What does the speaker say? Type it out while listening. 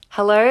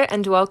Hello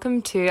and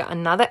welcome to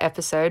another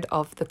episode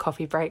of the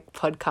Coffee Break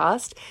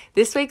podcast.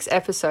 This week's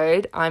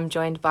episode, I'm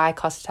joined by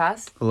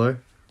Kosta Hello.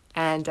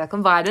 and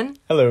Declan.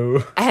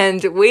 Hello.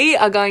 And we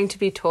are going to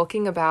be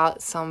talking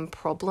about some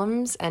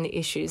problems and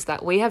issues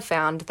that we have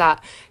found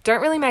that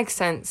don't really make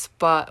sense,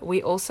 but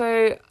we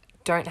also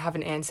don't have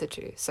an answer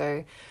to.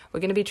 So we're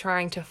going to be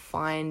trying to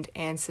find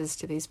answers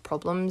to these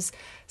problems.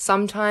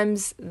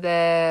 Sometimes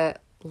they're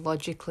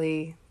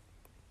logically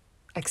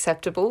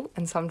acceptable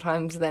and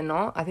sometimes they're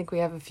not. I think we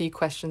have a few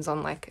questions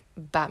on like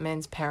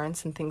Batman's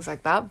parents and things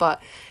like that,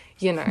 but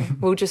you know,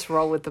 we'll just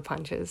roll with the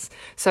punches.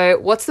 So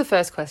what's the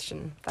first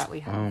question that we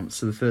have?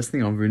 So the first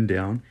thing I've written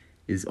down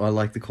is I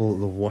like to call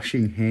it the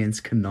washing hands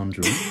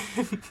conundrum.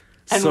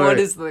 And what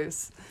is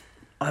this?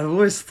 I've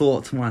always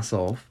thought to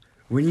myself,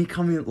 when you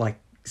come in, like,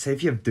 say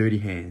if you have dirty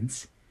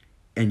hands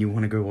and you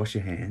want to go wash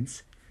your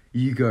hands,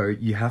 you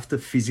have to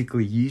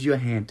physically use your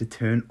hand to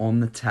turn on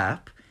the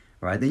tap,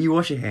 right? Then you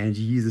wash your hands,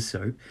 you use the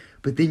soap,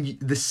 but then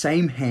the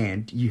same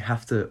hand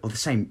or the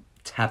same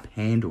tap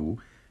handle,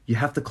 you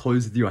have to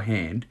close with your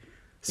hand.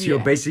 So you're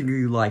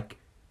basically like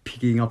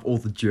picking up all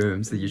the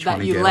germs that you're trying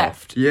to get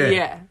left. off. Yeah.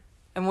 Yeah.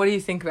 And what do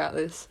you think about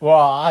this? Well,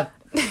 I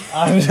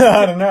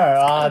don't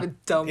know.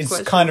 It's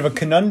question. kind of a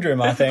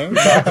conundrum, I think.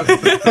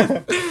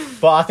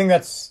 But I think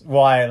that's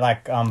why,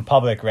 like,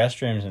 public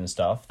restrooms and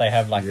stuff, they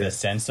have, like, the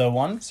sensor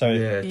one. So,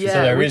 so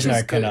there is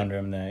no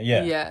conundrum there.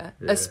 Yeah.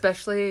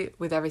 Especially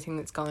with everything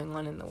that's going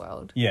on in the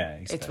world. Yeah,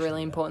 It's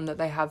really important that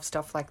they have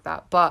stuff like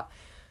that. But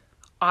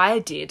I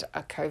did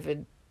a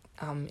COVID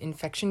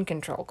infection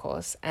control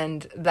course,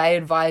 and they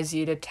advise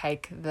you to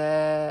take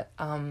the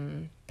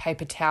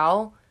paper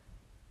towel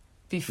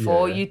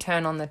before you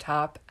turn on the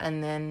tap,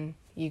 and then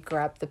you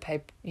grab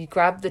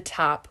the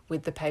tap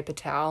with the paper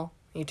towel,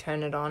 you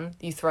turn it on,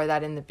 you throw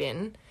that in the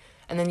bin,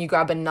 and then you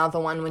grab another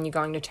one when you're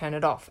going to turn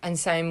it off. And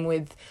same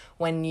with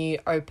when you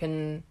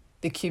open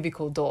the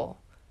cubicle door,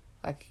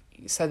 like,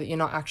 so that you're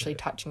not actually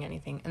touching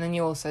anything. And then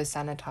you also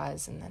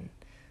sanitize and then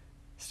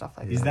stuff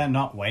like that. Is that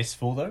not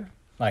wasteful, though?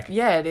 Like,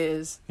 yeah, it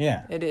is.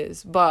 Yeah. It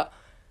is. But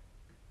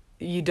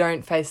you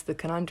don't face the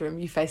conundrum,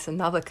 you face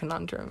another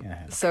conundrum.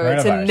 Yeah, so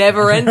it's a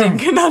never-ending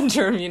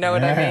conundrum, you know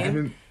what I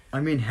mean?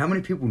 I mean, how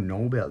many people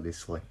know about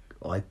this? Like,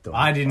 I don't.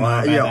 I didn't know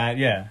about that,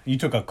 yeah. You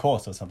took a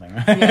course or something,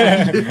 right?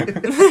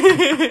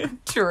 Yeah.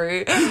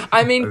 True.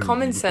 I mean,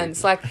 common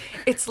sense. Like,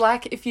 it's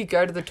like if you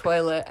go to the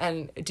toilet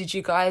and did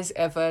you guys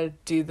ever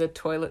do the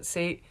toilet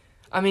seat?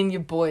 I mean,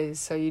 you're boys,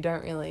 so you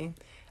don't really...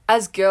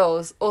 As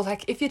girls, or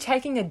like if you're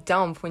taking a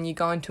dump when you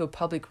go into a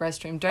public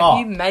restroom, don't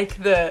you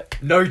make the...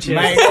 No, Jay.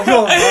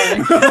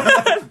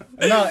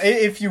 No,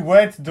 if you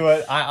were to do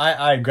it,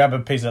 I grab a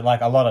piece of,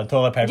 like, a lot of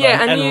toilet paper.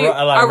 Yeah, and you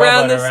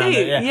around the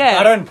seat. Yeah.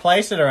 I don't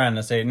place it around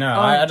the seat. No,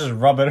 I just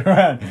rub it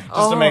around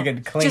just to make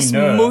it clean. Just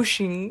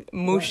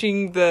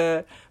mushing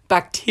the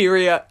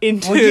bacteria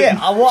into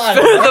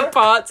the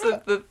parts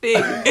of the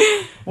thing.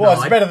 Well,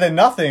 it's better than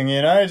nothing,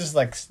 you know? Just,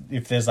 like,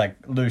 if there's, like,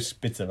 loose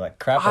bits of, like,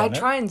 crap on it. I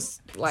try and,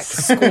 like,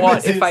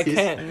 squat if I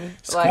can.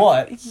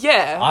 Squat? Like,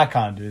 yeah. I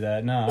can't do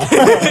that, no.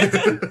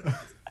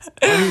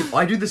 I mean,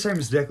 I do the same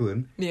as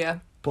Declan. Yeah.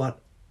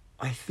 But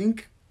I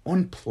think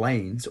on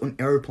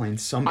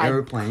aeroplanes, some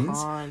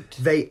aeroplanes,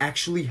 they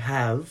actually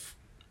have,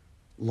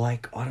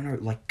 like, I don't know,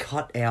 like,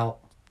 cut out,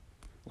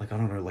 like, I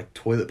don't know, like,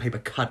 toilet paper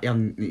cut out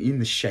in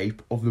the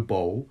shape of the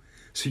bowl.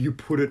 So you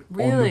put it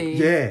on the...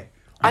 Yeah.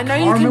 I know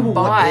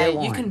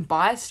you can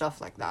buy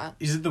stuff like that.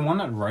 Is it the one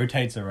that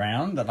rotates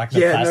around? That, like,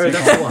 the plastic? No,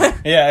 that's the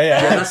one.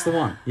 Yeah, that's the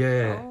one.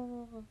 Yeah.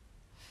 Oh.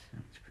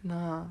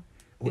 Nah.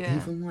 Or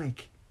even,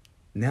 like,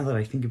 now that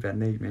I think about it,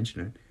 now you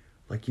mention it,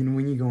 like, you know,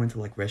 when you go into,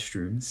 like,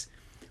 restrooms,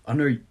 I don't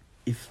know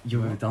if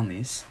you've ever done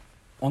this,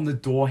 on the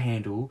door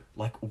handle,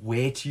 like,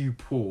 where do you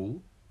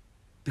pull?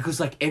 Because,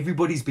 like,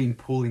 everybody's been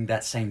pulling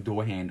that same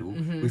door handle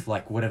with,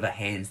 like, whatever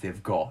hands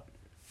they've got.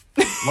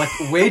 Like,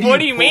 where do What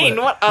do you mean?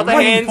 it? What other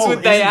hands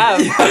would they have?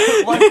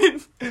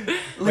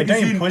 Wait,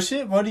 don't you push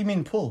it? What do you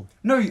mean pull?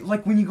 No,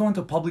 like, when you go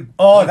into public...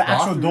 Oh, like, the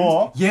actual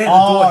door? Yeah, the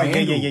door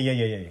handle.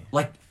 Yeah.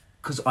 Like,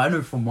 because I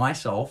know for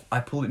myself, I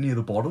pull it near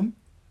the bottom.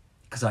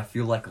 Because I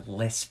feel like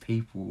less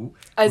people...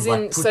 As would,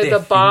 in, like, so the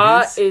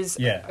bar is...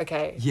 Yeah.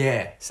 Okay.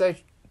 Yeah. So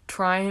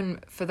try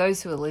and... For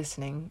those who are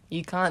listening,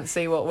 you can't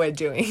see what we're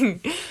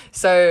doing.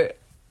 So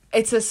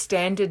it's a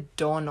standard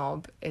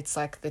doorknob. It's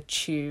like the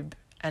tube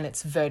and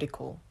it's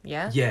vertical.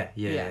 Yeah?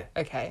 Yeah.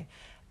 Okay.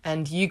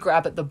 And you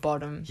grab at the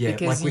bottom. Yeah,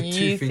 because like with you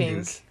two think...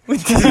 fingers.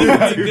 With 2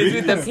 fingers,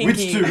 with the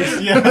pinky.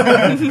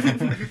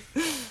 Yeah.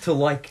 To,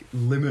 like,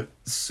 limit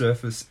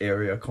surface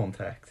area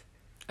contact.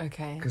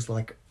 Okay. Because,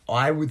 like,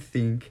 I would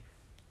think...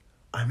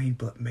 I mean,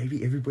 but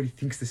maybe everybody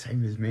thinks the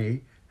same as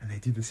me, and they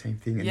do the same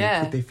thing, and they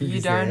put their fingers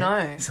you don't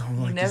there. know. So I'm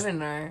like, you never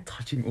know.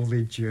 touching all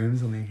their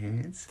germs on their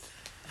hands.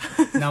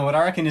 Now, what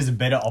I reckon is a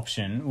better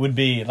option would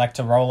be, like,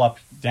 to roll up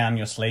down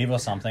your sleeve or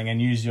something and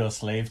use your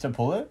sleeve to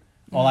pull it,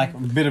 or like a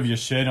bit of your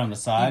shirt on the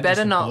side. You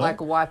better not like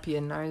wipe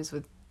your nose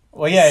with.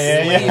 Well,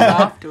 yeah.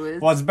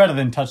 Afterwards. Well, it's better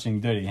than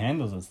touching dirty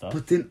handles and stuff.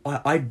 But then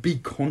I'd be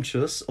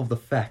conscious of the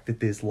fact that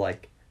there's,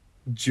 like,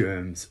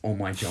 germs on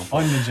my jumper.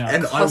 On your jumper.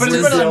 And I But wouldn't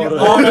it's be on able your to.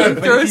 arm. Walking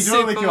but through a if you do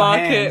it with your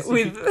hands,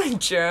 supermarket with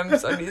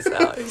germs on his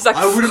out. He's like,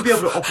 I wouldn't be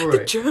able to the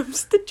operate.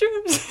 germs.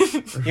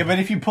 Yeah, but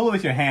if you pull it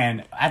with your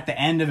hand, at the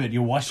end of it,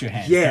 you wash your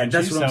hands. Yeah, don't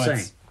that's you? what I'm So saying.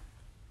 it's-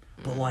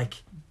 But like,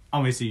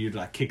 Obviously, you'd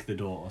like kick the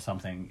door or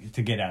something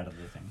to get out of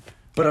the thing.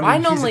 but I mean, I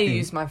here's the normally thing.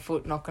 use my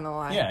foot, not gonna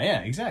lie. Yeah,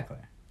 exactly.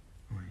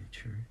 Oh, yeah,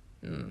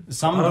 true.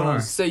 Some I don't know.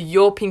 doors, So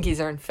your pinkies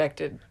are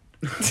infected.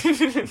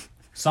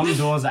 some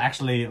doors are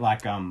actually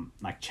like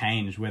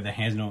changed where the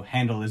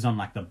handle is on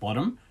like the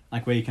bottom,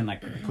 like where you can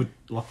like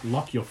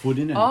lock your foot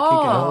in and kick it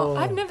out. Oh,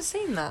 I've never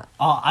seen that.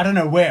 Oh, I don't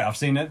know where I've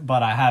seen it,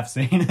 but I have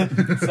seen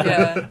it. So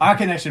Yeah. I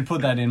reckon they should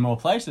put that in more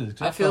places.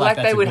 'Cause I feel like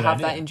that's they a would good have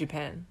idea. that in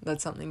Japan.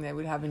 That's something they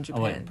would have in Oh,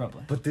 Japan. wait,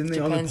 probably. But then the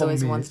other Japan's problem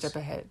always one is, step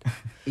ahead.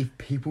 if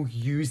people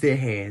use their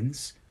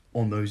hands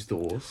on those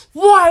doors.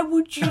 Why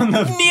would you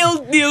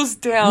kneels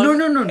down? No.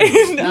 No,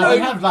 they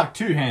have like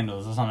two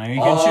handles or something.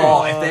 You can choose.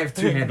 Oh, if they have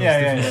two handles,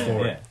 different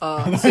story.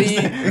 Yeah. So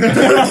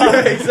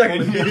you,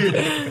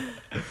 Exactly.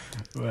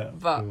 Well,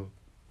 but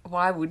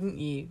why wouldn't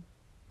you?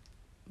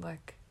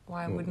 Like,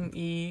 why wouldn't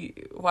you?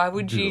 Why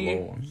would Do the lower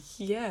you? one.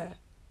 Yeah.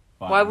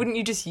 Why wouldn't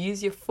you just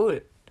use your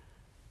foot?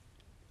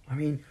 I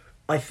mean,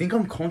 I think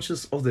I'm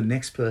conscious of the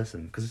next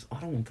person because I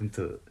don't want them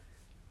to,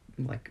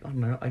 like, I don't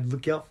know. I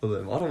look out for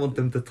them. I don't want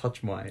them to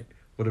touch my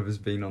whatever's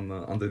been on the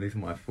underneath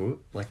my foot,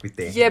 like with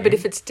their. Yeah, hand. but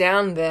if it's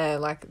down there,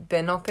 like,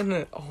 they're not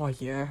gonna. Oh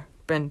yeah,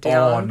 bend Oh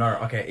down. no,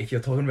 okay. If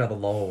you're talking about the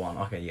lower one,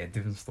 okay, yeah,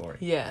 different story.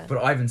 Yeah. But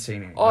I haven't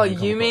seen it. Oh, I haven't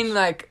come you mean across.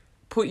 like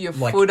put your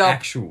like foot up?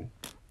 actual?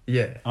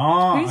 Yeah.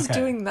 Oh, Who's okay.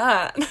 doing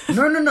that?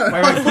 No.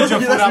 Wait, put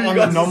your foot up on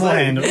the normal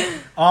handle.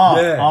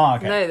 Oh,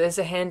 okay. No, there's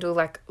a handle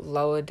like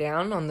lower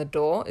down on the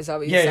door. Is that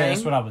what you're Yeah, saying?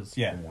 that's what I was.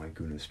 Yeah. Oh my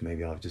goodness,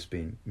 maybe I've just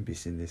been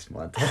missing this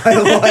my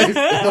entire life.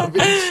 And I've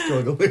been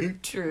struggling.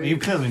 True. Well, you've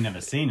clearly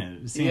never seen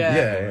it. Yeah.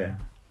 Yeah.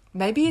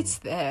 Maybe it's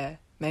there.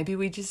 Maybe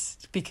we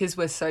just, because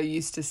we're so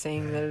used to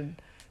seeing the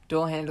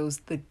door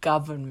handles, the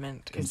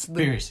government.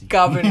 Conspiracy. It's the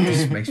government.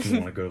 This makes me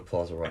want to go to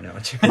Plaza right now.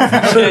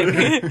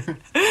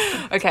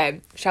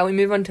 Okay, shall we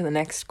move on to the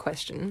next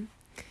question?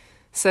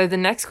 So the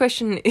next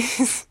question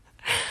is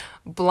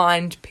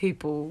blind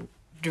people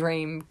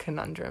dream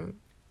conundrum.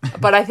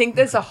 But I think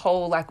there's a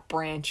whole like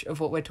branch of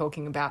what we're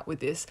talking about with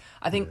this.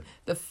 I think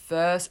the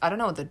first, I don't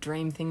know what the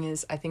dream thing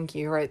is. I think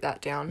you wrote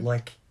that down.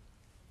 Like,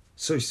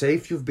 so say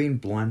if you've been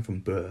blind from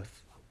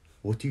birth,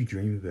 what do you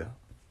dream about?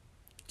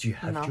 Do you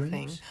have Nothing.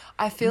 dreams?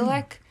 I feel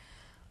like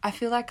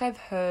I've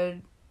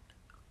heard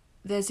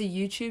there's a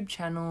YouTube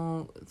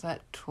channel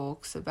that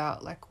talks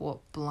about like what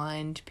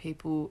blind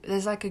people,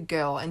 there's like a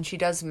girl and she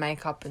does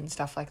makeup and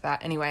stuff like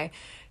that. Anyway,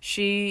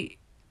 she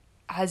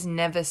has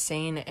never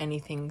seen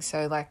anything,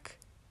 so like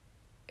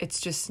it's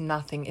just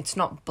nothing. It's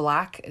not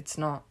black, it's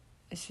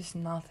just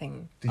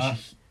nothing.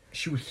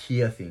 She would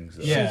hear things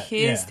though. Yeah.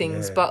 She hears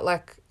things, Yeah. but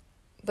like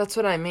that's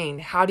what I mean.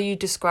 How do you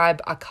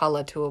describe a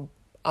colour to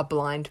a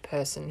blind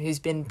person who's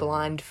been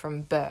blind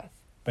from birth?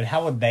 But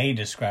how would they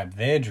describe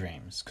their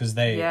dreams? Because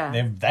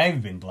they've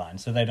been blind,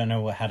 so they don't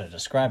know how to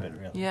describe it,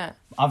 really. Yeah.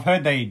 I've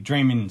heard they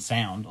dream in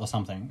sound or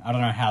something. I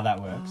don't know how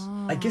that works.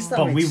 I guess that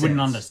But makes we wouldn't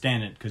sense.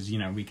 understand it because,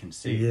 we can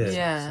see. Yeah.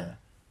 Yeah. So.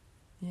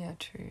 Yeah,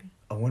 true.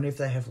 I wonder if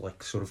they have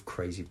like sort of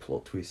crazy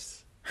plot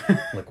twists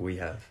like we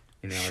have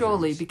in our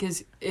Surely, dreams.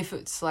 because if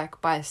it's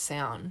like by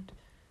sound,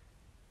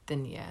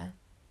 then yeah.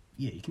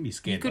 Yeah, you can be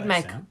scared You could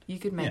by make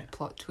sound. make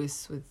plot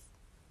twists with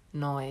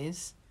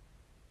noise.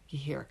 You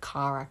hear a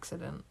car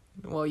accident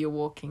while you're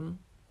walking,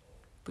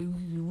 but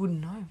you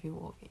wouldn't know if you're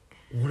walking.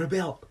 What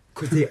about,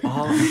 because there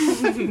are,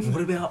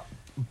 what about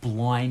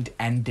blind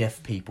and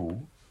deaf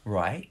people,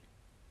 right?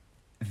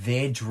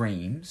 Their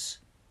dreams,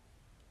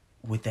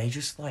 would they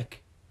just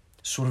like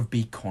sort of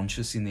be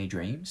conscious in their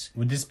dreams?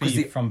 Would this 'Cause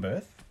be the- from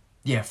birth?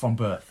 Yeah, from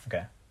birth.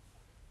 Okay.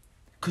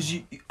 Because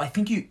I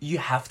think you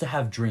have to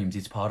have dreams.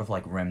 It's part of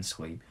like REM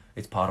sleep.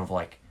 It's part of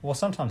like Well,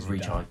 sometimes we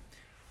recharge. don't.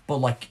 But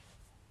like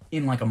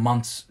in like a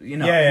month's, in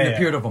the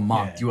period of a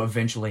month, you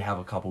eventually have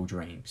a couple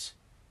dreams.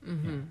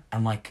 Mm-hmm.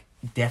 And like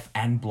deaf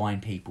and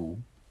blind people,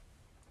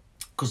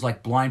 because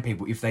like blind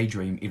people, if they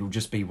dream, it'll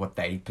just be what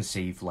they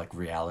perceive like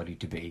reality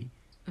to be.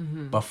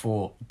 Mm-hmm. But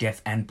for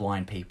deaf and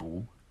blind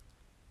people,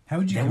 How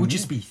would you? they would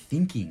just be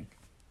thinking.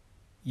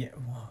 Yeah.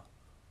 Well,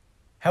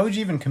 how would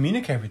you even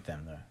communicate with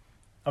them though?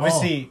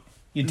 Obviously,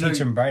 you teach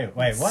them braille.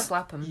 Wait, what?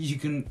 Slap them. You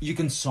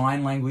can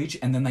sign language,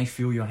 and then they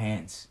feel your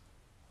hands.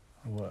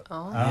 What?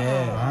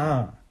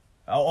 Oh.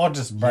 Or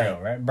just braille,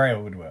 right?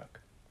 Braille would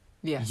work.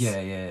 Yes.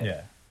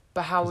 Yeah.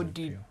 But how Doesn't would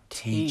you feel.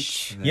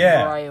 teach them.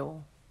 Yeah.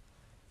 Braille?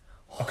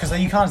 Because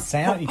you can't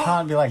sound. You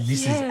can't be like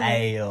this is Yeah.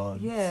 A or.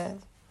 Yeah.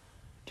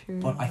 True.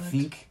 But I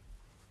think,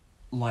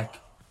 like,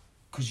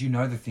 because you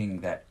know the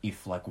thing that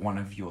if like one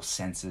of your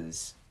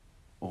senses,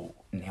 or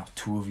now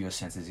two of your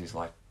senses is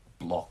like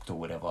blocked or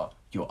whatever,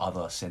 your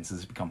other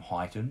senses become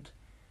heightened.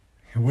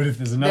 What if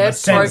there's another Their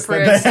sense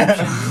that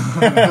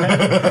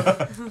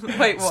proprioception.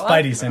 Wait, what?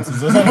 Spidey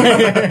senses or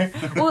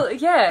something? Well,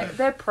 yeah,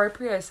 their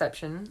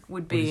proprioception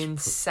would be What is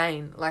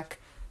insane.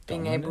 Like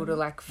being Dominant? able to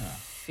like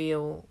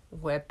feel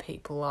where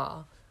people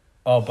are.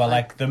 Oh, but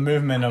like the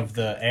movement of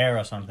the air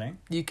or something.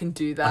 You can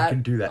do that. I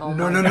can do that. Oh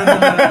No.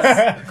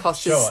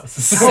 Costa's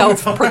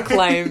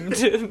self-proclaimed.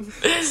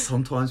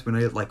 Sometimes when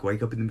I like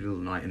wake up in the middle of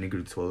the night and I go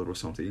to the toilet or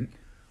something,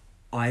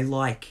 I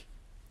like...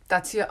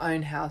 That's your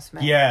own house,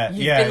 man. Yeah, You've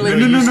yeah. been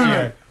living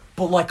No.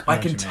 But like I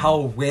what can you mean.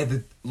 tell where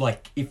the...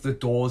 Like if the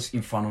door's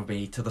in front of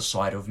me, to the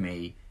side of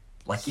me,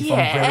 like if I'm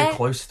Yeah. very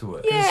close to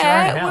it.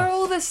 Yeah, house. we're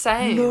all the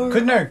same.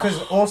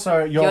 Because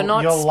also You're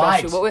not your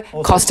light. special.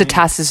 also- Costa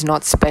Tass is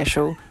not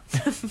special.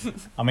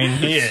 I mean,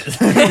 he is.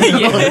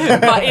 Yeah,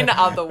 but in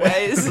other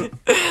ways.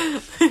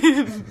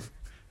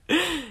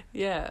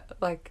 Yeah,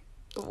 like,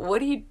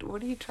 what are you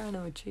trying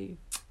to achieve?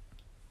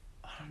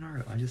 I don't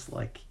know. I just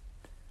like...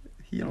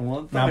 You know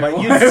what? No,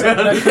 but there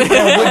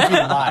would be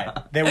light.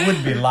 There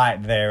would be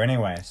light there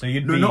anyway. So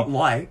you'd No, be... not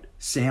light.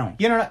 Sound.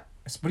 You know, what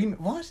do you mean?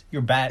 What?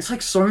 You're bad. It's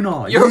like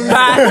sonar. You're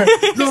bad.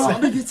 No,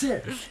 I think it's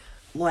it.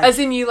 Like, As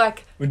in, you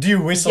like Do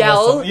you whistle or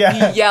yell, something?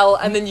 Yeah. you yell,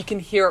 and then you can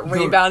hear it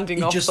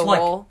rebounding off just the like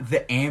wall. the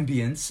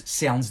ambience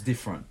sounds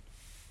different.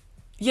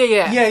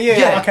 Yeah.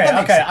 Yeah. Okay.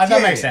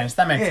 That makes sense.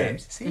 That makes Yeah.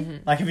 sense. See? Mm-hmm.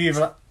 Like if you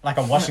have like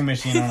a washing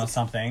machine on or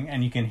something,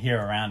 and you can hear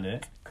around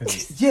it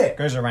because Yeah. it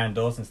goes around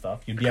doors and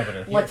stuff, you'd be able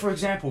to hear. Like, for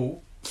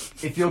example,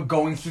 if you're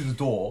going through the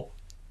door,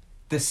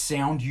 the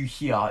sound you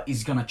hear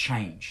is going to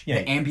change. Yeah,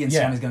 The ambient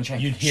yeah. sound is going to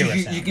change. You'd hear So a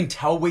sound. you can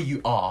tell where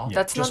you are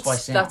That's just not by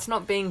sound. that's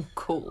not being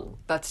cool.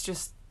 That's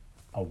just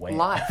aware.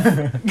 life.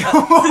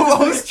 I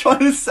was trying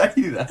to say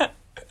that.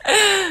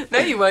 No,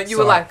 you weren't. You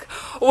were Sorry. like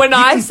when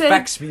I can said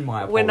fax me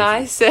my when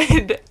I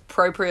said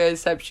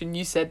proprioception,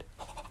 you said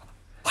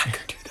I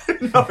can do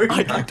that. No,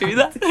 I can do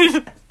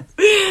that.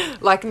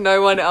 Like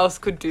no one else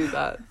could do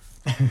that.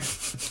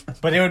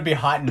 But it would be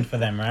heightened for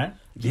them, right?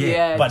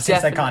 Yeah, But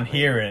since they can't definitely.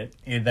 hear it,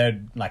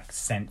 they'd like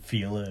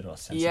feel it or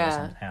sense Yeah. it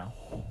somehow.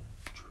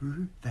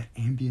 True. That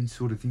ambient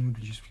sort of thing would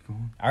just be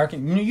gone. I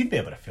reckon you'd be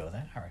able to feel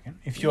that. I reckon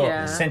if your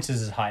Yeah.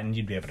 senses is heightened,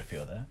 you'd be able to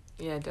feel that.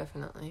 Yeah,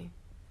 definitely.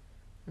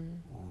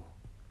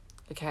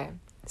 Okay,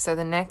 so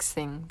the next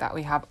thing that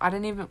we have,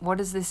 what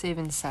does this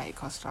even say,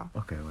 Costa?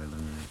 Okay, wait, let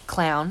me...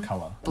 Clown.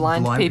 Color.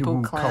 Blind people,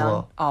 people, clown.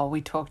 colour. Oh,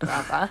 we talked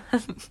about that.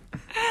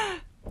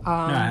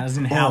 No, as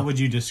in how would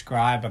you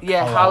describe a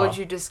Yeah, color? how would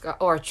you describe,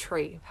 or a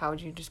tree? How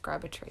would you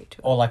describe a tree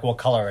to Or like what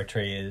color a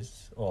tree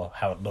is, or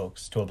how it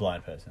looks to a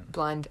blind person.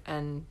 blind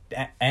and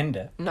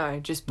And no,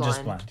 just blind.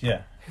 just blind.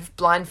 Yeah.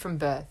 Blind from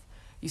birth.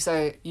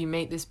 So you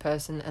meet this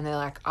person and they're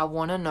like, I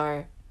want to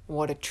know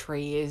what a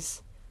tree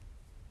is.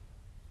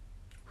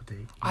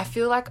 I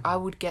feel like I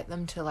would get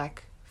them to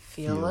like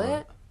feel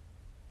it,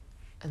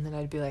 and then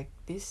I'd be like,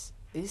 this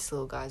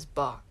little guy's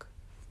bark.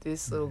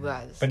 This little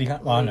guy's. But he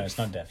can't. Well, no, it's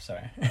not deaf.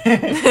 Sorry.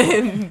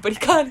 But he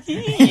can't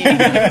hear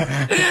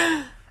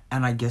you.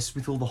 And I guess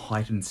with all the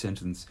heightened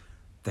sentence,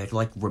 they'd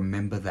like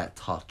remember that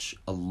touch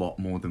a lot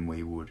more than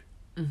we would.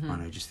 I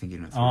know, just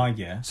thinking it through. Oh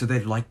yeah. So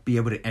they'd like be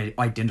able to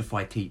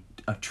identify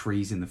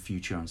trees in the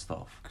future and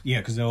stuff. Yeah,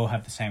 because they all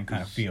have the same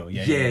kind of feel.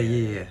 Yeah.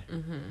 Yeah.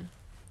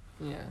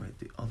 Yeah. Wait,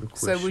 the other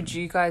question. So would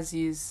you guys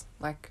use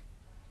like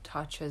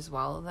touch as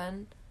well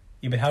then?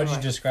 Yeah, but how would you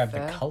Like describe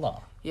fur? the color?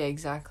 Yeah,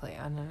 exactly.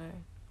 I don't know.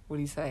 What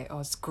do you say? Oh,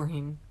 it's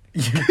green.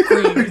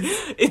 Green.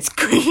 It's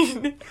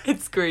green.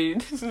 It's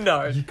green.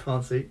 No. You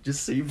can't see.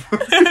 Just see.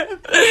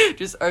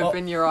 Just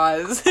open your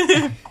eyes.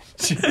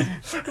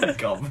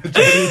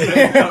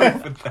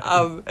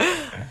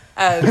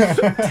 And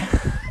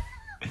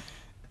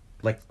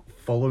Like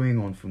following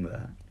on from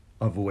that,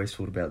 I've always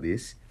thought about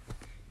this.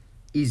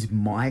 Is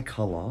my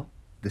color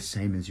the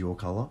same as your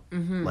color?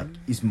 Mm-hmm. Like,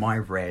 is my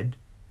red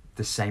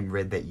the same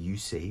red that you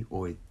see,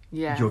 or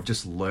yeah. you've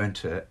just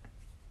learnt it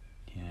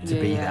Yeah. to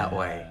be Yeah. that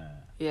way?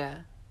 Yeah.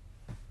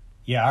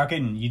 Yeah, I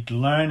reckon you'd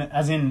learn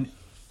as in,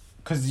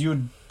 because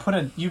you'd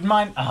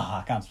mind.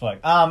 I can't speak.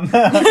 Alright,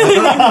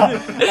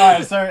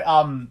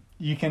 so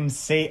you can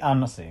see.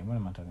 Not see. What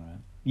am I talking about?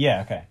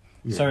 Yeah, okay.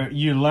 Yeah. So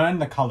you learn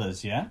the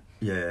colors, yeah.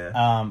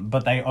 Yeah.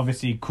 But they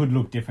obviously could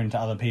look different to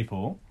other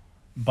people,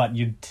 but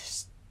you'd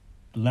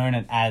learn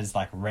it as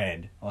like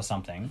red or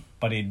something.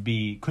 But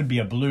could be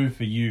a blue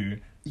for you.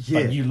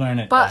 Yeah. But you learn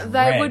it. But as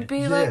they red. would be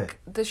Yeah. like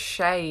the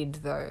shade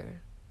though.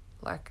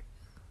 Like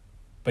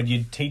But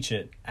you'd teach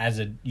it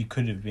as you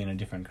could have been a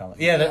different color.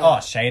 Yeah. Yeah.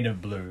 Shade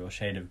of blue or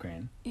shade of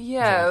green.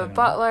 yeah, talking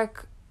but about?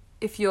 like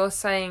if you're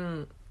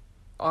saying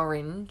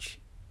orange,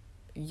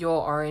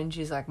 your orange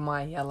is like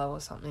my yellow or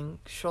something.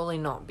 Surely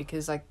not,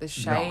 because like the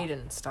shade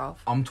and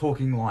stuff. I'm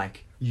talking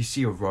like you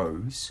see a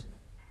rose,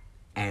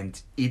 and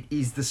it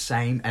is the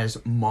same as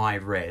my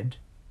red,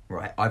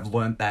 right? I've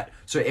learnt that.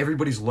 So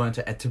everybody's learnt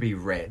it to be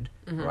red,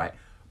 right?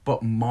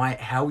 But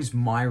how is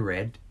my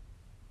red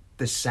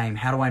the same?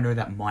 How do I know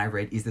that my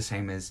red is the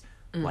same as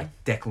like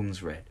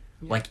Declan's red?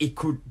 Yeah. Like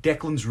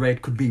Declan's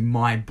red could be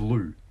my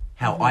blue.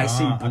 How I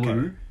see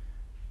blue, okay.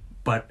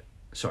 but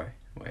sorry,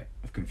 wait,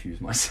 I've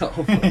confused myself.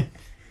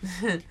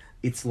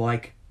 It's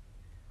like,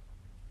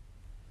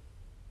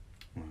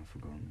 oh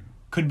forgotten now.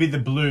 Could be the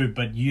blue,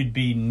 but you'd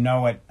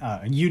know it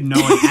as you'd know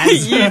it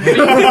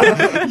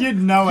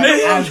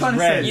as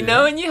red. You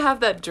know when you have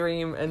that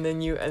dream and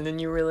then you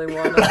really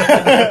want it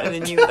and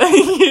then you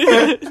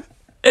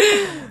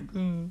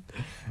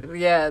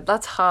yeah,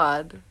 that's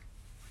hard.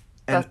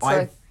 And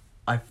That's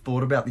I've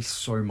thought about this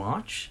so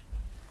much,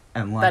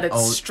 and like that it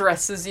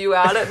stresses you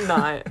out at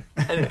night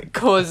and it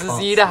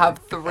causes you to have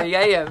 3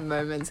 a.m.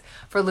 moments.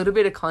 For a little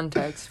bit of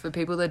context, for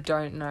people that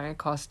don't know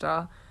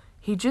Kosta,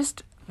 he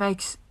just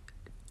makes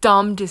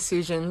dumb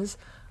decisions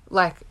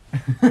like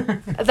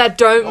that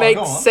don't make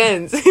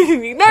sense.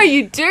 No,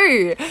 you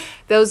do.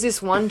 There was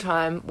this one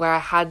time where I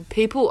had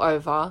people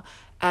over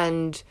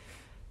and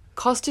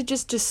Kosta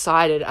just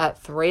decided at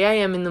 3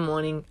 a.m. in the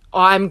morning,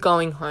 I'm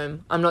going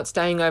home. I'm not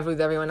staying over with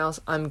everyone else.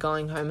 I'm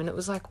going home. And it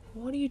was like,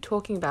 what are you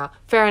talking about?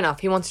 Fair enough.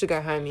 He wants to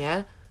go home,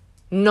 yeah?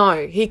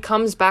 No, he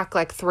comes back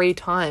like 3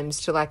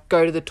 times to like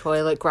go to the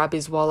toilet, grab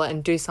his wallet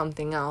and do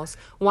something else.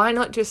 Why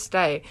not just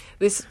stay?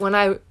 When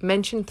I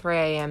mentioned 3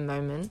 a.m.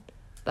 moment,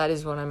 that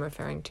is what I'm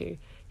referring to.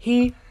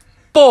 He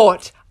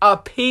bought a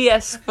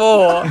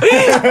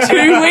PS4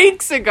 2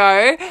 weeks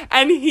ago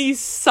and he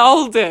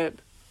sold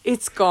it.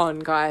 It's gone,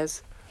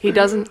 guys. He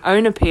doesn't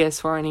own a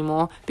PS4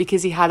 anymore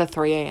because he had a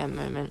 3 a.m.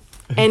 moment.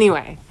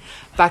 Anyway,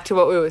 back to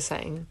what we were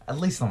saying. At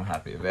least I'm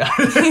happy about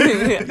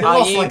it. You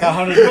lost like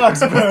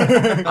 $100,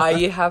 bro. Are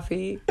you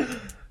happy? I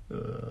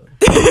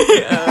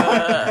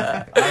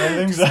don't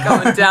think so.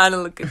 Going down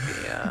and look at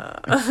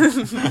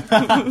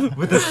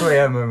With the 3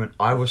 a.m. moment,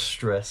 I was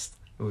stressed.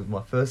 It was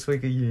my first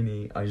week of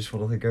uni. I just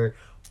wanted to go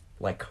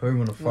like home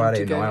on a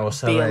Friday night or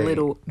Saturday. Be a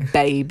little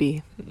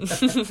baby. And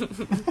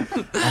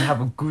have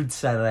a good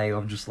Saturday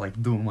of just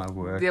like doing my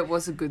work. It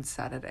was a good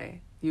Saturday.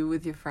 You were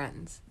with your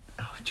friends.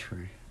 Oh,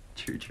 true.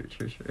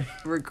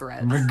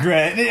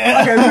 Regret.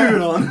 Yeah. Okay,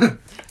 moving on.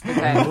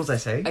 Okay. What was I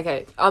saying?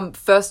 Okay.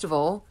 First of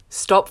all,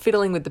 stop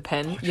fiddling with the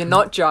pen. You're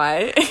not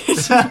Jai.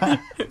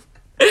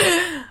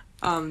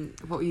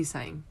 What were you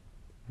saying?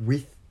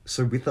 With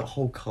the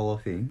whole colour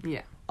thing,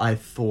 Yeah. I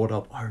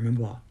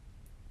remember, I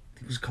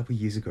think it was a couple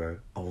of years ago,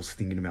 I was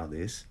thinking about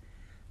this,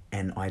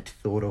 and I'd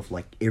thought of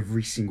like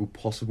every single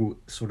possible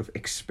sort of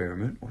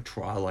experiment or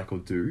trial I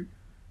could do,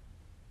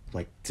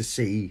 like to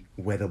see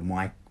whether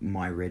my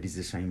red is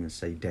the same as,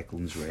 say,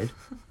 Declan's red.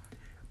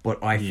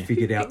 But I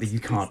figured out that you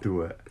can't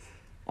do it.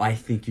 I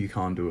think you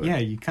can't do it. Yeah,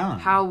 you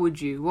can't. How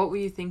would you? What were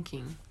you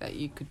thinking that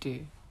you could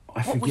do?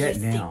 I forget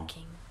now.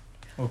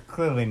 Well,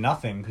 clearly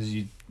nothing, because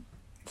you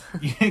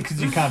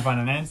can't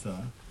find an answer.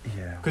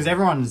 Yeah. Because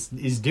everyone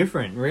is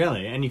different,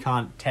 really, and you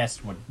can't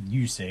test what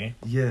you see.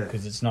 Yeah.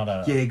 Because it's not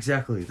a... Yeah,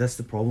 exactly. That's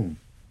the problem.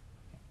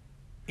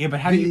 Yeah, but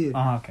how do you...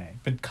 Oh, okay.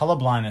 But colour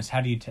blindness, how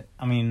do you...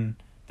 I mean,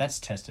 that's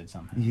tested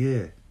somehow.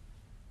 Yeah.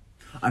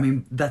 I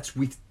mean, that's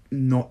with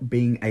not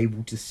being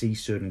able to see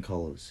certain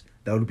colours.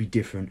 That would be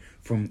different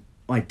from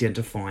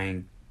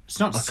identifying... It's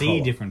not see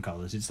colour. different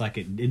colours. It's like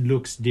it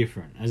looks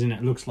different. As in,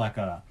 it looks like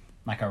a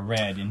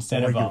red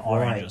instead of an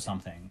orange or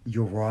something.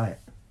 You're right.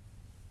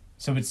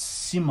 So it's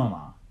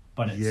similar,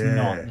 but it's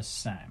not the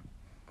same.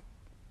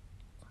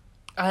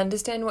 I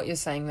understand what you're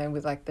saying though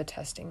with like the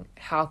testing.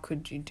 How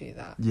could you do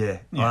that? Yeah.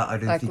 I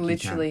don't like think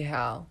literally you can.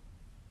 how?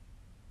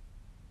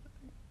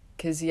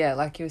 Because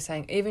like you were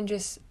saying, even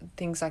just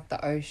things like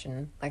the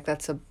ocean, like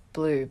that's a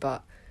blue,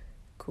 but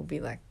could be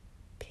like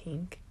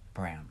pink,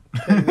 Brown.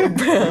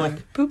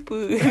 brown, poo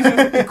poo.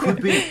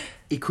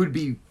 It could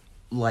be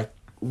like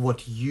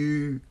what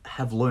you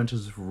have learnt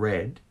as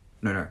red.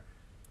 No.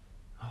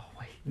 Oh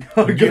wait.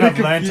 No, You have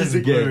learnt as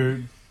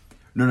blue.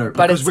 No.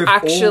 But because it's we've all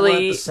learnt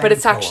actually, the same but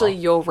it's colour. actually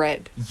your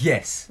red.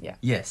 Yes. Yeah.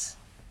 Yes.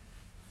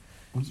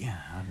 Well, yeah,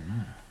 I don't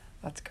know.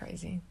 That's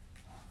crazy.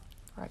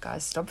 All right,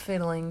 guys, stop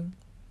fiddling.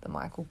 The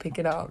mic will pick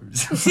it up.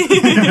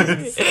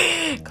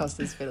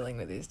 Costa's fiddling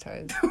with his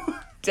toes.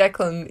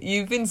 Declan,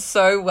 you've been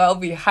so well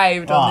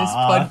behaved on this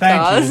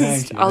podcast.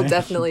 Thank you. I'll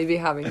definitely be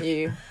having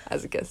you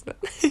as a guest.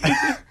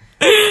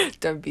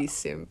 Don't be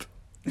simp.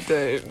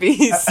 Don't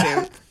be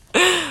simp.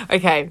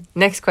 Okay,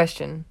 next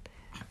question.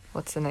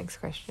 What's the next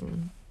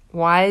question?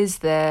 Why is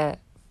there...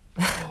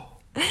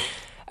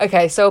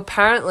 Okay, so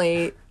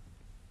apparently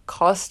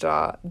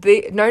Kosta...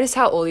 Notice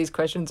how all these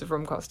questions are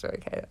from Kosta,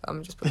 okay?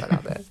 I'm just put that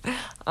out there.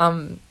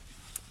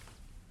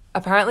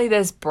 Apparently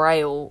there's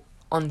Braille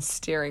on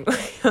steering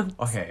wheels.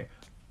 Okay.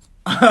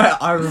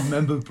 I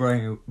remember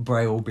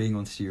Braille being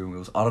on steering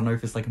wheels. I don't know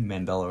if it's like a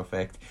Mandela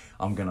effect.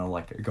 I'm gonna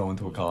like go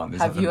into a car and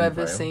there's Have you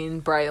ever Braille. seen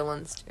Braille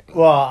on steering wheels?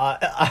 Well,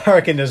 I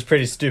reckon there's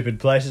pretty stupid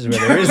places where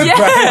there is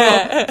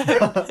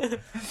Braille.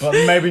 But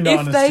maybe not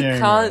on a steering wheel. If they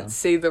can't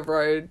see the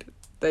road,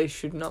 they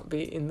should not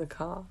be in the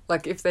car.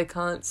 Like, if they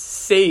can't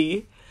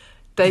see,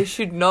 they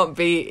should not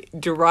be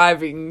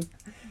driving.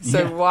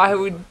 So why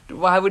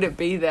would it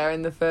be there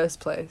in the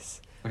first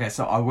place? Okay,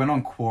 so I went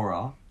on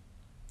Quora.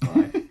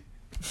 Right.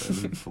 So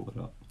let me pull it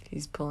up.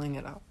 He's pulling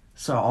it up.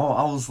 So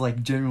I was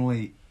like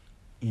generally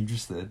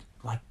interested.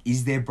 Like,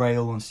 is there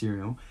Braille on steering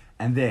wheel?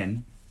 And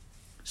then,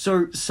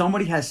 so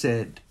somebody has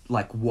said,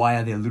 like, why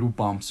are there little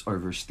bumps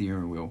over a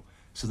steering wheel?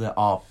 So there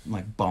are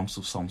like bumps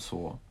of some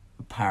sort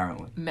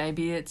Apparently.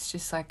 Maybe it's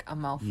just like a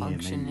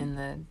malfunction in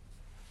the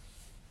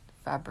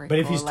fabric. But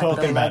if he's like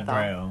talking about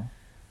Braille,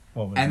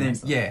 what would and then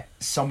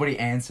somebody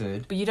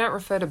answered. But you don't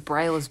refer to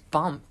Braille as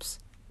bumps.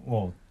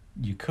 Well,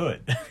 you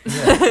could,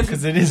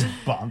 because it is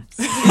bumps.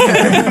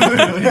 Yeah,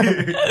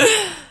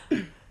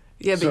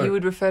 but you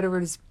would refer to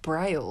it as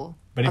Braille.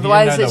 But if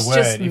otherwise, you didn't know it's the word,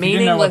 just if you meaningless.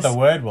 didn't know what the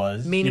word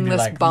was, Meaningless you'd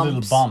be like bumps.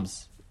 little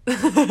bumps.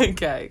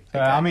 Okay. So,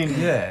 I mean,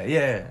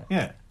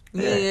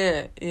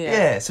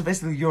 Yeah. So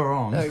basically, you're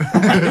wrong. Okay.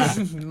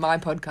 My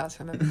podcast,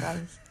 remember,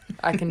 guys.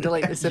 I can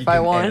delete this if I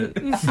want.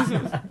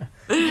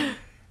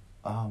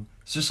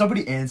 So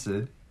somebody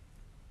answered,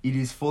 it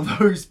is for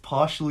those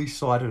partially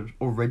sighted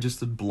or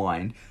registered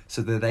blind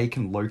so that they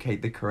can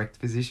locate the correct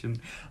position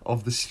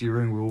of the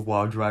steering wheel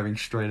while driving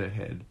straight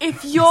ahead.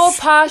 If you're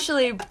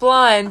partially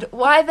blind,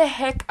 why the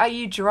heck are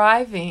you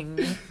driving?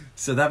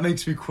 So that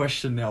makes me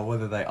question now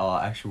whether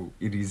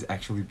it is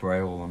actually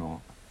Braille or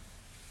not.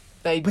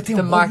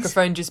 The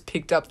microphone just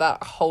picked up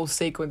that whole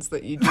sequence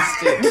that you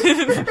just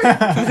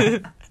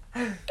did.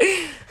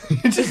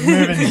 just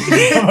moving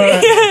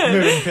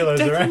pillows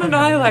Declan around. and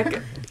I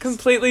like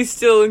completely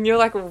still, and you're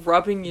like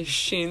rubbing your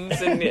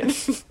shins and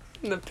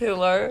the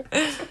pillow.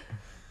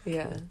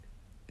 Yeah.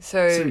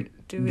 So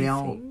do we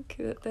think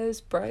that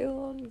there's Braille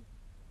on?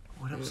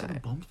 What else are the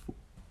bumps for?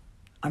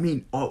 I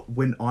mean,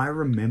 when I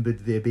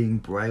remembered there being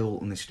Braille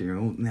on the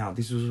steering wheel, now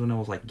this was when I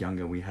was like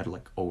younger, we had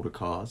like older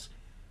cars.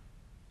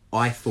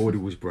 I thought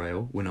it was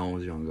Braille when I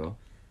was younger,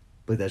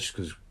 but that's just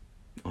because,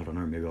 I don't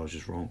know, maybe I was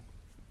just wrong.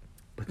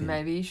 But then,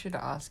 maybe you should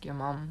ask your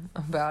mum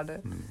about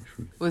it.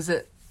 Sure. Was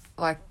it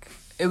like,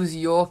 it was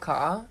your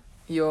car,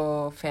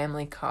 your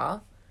family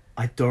car?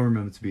 I don't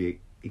remember to be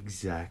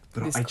exact,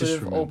 but this I just remember. This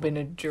could have all been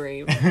a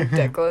dream,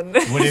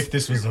 Declan. What if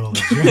this was all a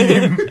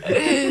dream?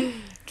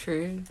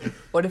 True.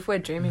 What if we're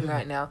dreaming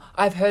right now?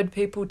 I've heard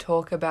people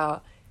talk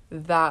about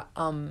that,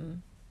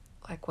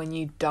 like when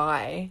you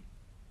die,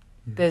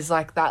 there's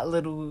like that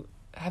little...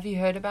 Have you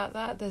heard about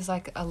that? There's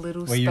like a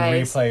little where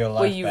space... you replay your life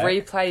where you back?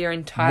 replay your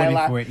entire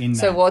life. What if we're in that?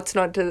 So what's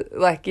not to...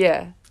 Like,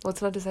 yeah.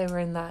 What's not to say we're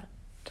in that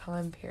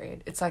time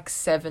period? It's like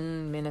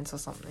 7 minutes or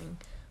something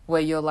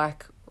where you're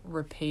like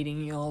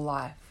repeating your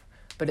life,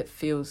 but it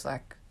feels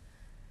like...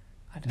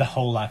 The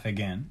whole life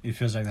again. It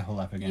feels like the whole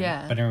life again.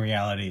 Yeah. But in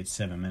reality, it's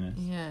 7 minutes.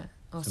 Yeah.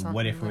 So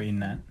what if we're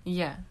in that?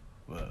 Yeah.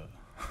 Whoa.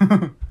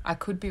 I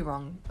could be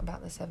wrong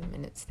about the 7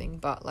 minutes thing,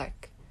 but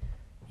like...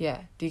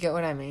 Yeah. Do you get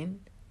what I mean?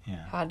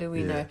 Yeah. How do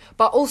we know?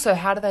 But also,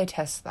 how do they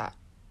test that?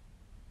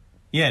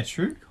 Yeah,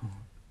 true.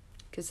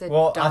 Cause they're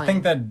Well, dying. I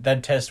think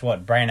they'd test,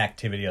 brain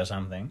activity or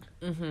something.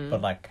 Mm-hmm.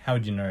 But, like, how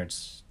would you know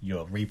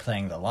you're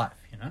replaying the life,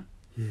 you know?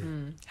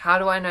 Yeah. How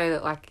do I know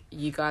that, like,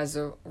 you guys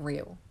are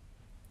real?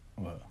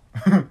 Whoa.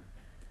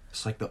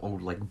 It's like the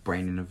old, like,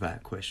 brain in a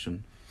vat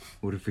question.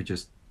 What if we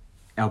just...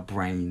 Our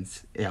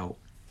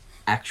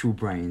actual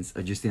brains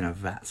are just in a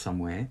vat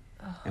somewhere,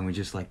 and we're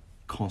just, like,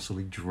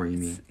 constantly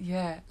dreaming.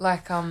 Yeah,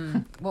 like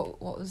what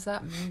was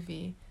that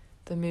movie?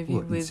 The movie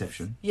with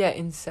Inception. Yeah,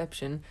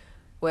 Inception.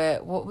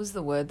 Where what was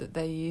the word that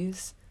they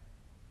use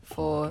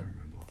for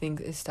things?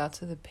 It starts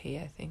with a P,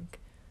 I think.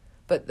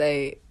 But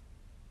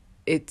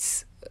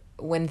it's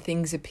when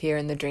things appear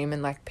in the dream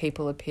and like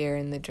people appear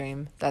in the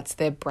dream. That's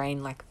their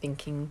brain like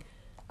thinking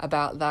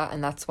about that,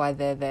 and that's why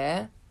they're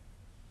there.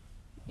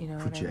 You know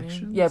what I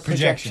mean? Yeah,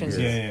 projections.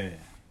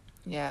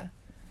 Yeah.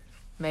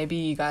 Maybe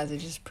you guys are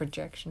just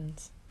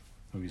projections.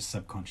 Or your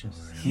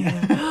subconscious.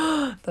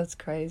 Yeah. That's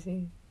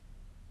crazy.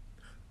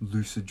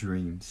 Lucid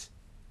dreams.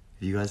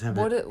 You guys have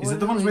Is it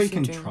the ones where you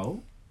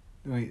control?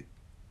 Wait.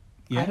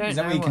 Yeah, is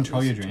that where you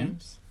control your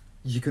dreams?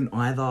 You can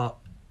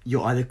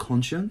you're either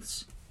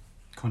conscious.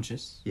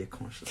 Yeah,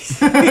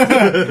 conscious.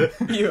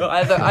 You're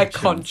either a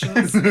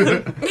conscience.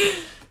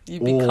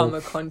 You become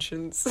a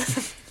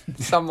conscience.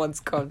 Someone's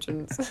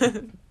conscience.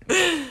 So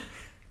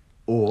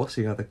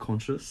you're either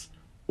conscious,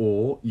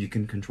 or you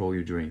can control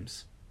your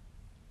dreams.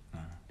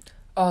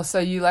 Oh, so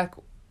you're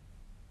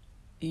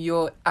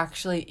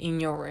actually in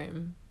your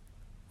room.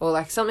 Or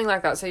like something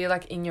like that. So you're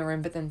like in your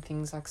room, but then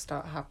things like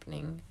start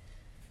happening.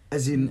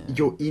 As in,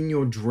 you're in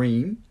your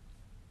dream,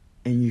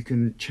 and you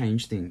can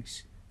change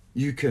things.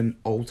 You can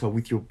alter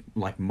with your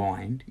like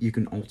mind. You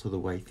can alter the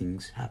way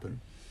things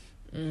happen.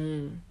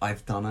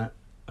 I've done it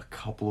a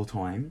couple of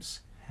times.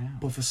 How?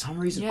 But for some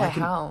reason,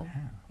 How?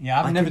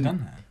 Yeah, I've never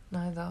done that.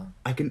 Neither.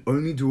 I can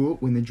only do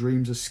it when the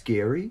dreams are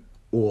scary,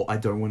 or I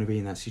don't want to be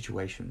in that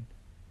situation.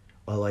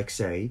 I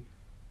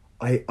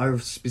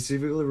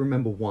specifically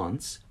remember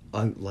once,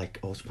 I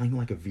was playing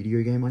like a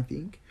video game, I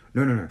think.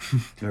 No, back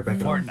it up.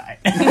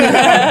 Fortnite.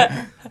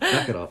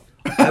 Back it up.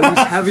 I was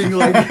having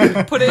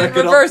like... Put it in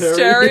reverse,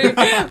 Jerry.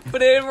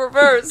 Put it in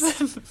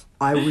reverse.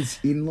 I was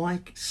in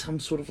like some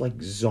sort of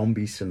like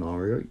zombie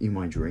scenario in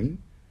my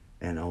dream,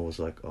 and I was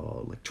like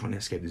trying to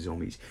escape the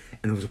zombies,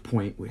 and there was a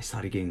point where it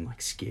started getting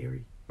like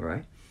scary,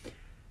 right?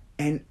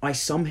 And I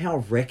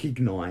somehow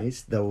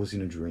recognized that I was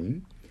in a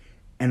dream,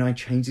 and I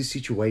changed the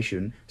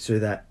situation so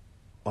that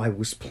I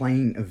was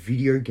playing a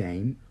video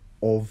game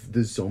of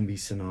the zombie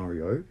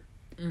scenario,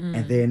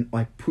 and then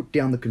I put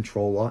down the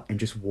controller and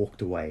just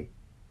walked away,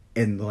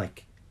 and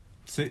like.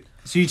 So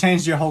you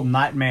changed your whole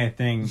nightmare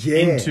thing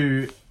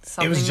into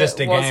something it was just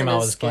a game I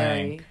was scary.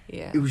 playing.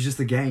 Yeah. It was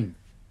just a game,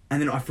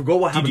 and then I forgot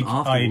what happened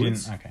afterwards. Oh, you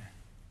didn't. Okay.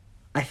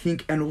 I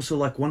think, and also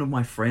like one of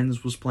my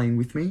friends was playing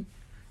with me,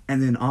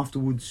 and then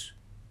afterwards,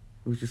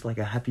 it was just like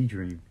a happy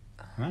dream.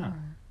 Wow.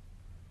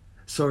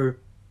 So,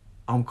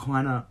 I'm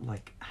kind of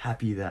like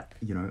happy that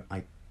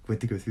I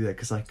went to go through that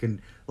because I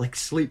can like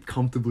sleep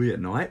comfortably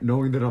at night,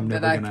 knowing that I'm never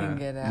gonna. Can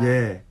get out.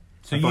 Yeah.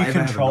 So you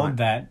controlled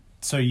that.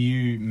 So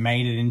you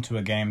made it into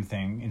a game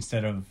thing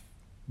instead of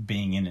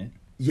being in it.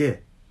 Yeah.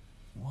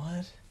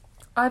 What?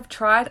 I've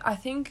tried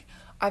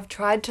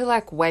to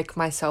like wake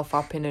myself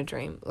up in a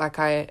dream. Like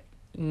I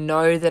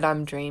know that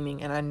I'm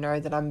dreaming and I know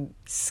that I'm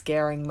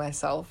scaring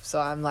myself. So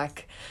I'm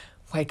like,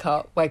 wake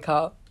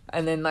up.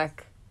 And then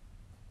like,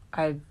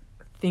 I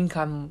think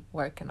I'm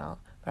woken up,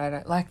 but I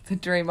don't like the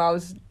dream I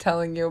was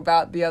telling you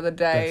about the other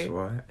day. That's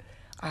right.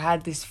 I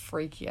had this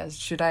freaky as,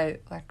 should I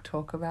like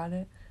talk about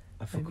it?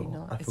 I forgot. Maybe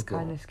not. It's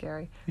kind of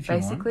scary. If you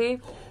Basically,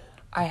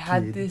 I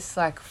had this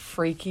like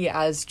freaky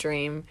as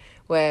dream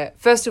where,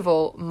 first of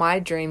all, my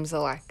dreams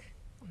are like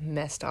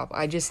messed up.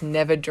 I just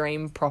never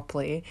dream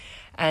properly.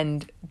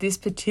 And this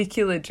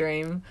particular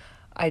dream,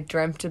 I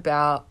dreamt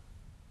about,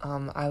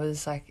 I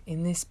was like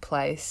in this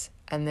place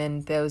and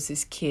then there was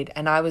this kid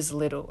and I was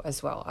little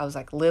as well. I was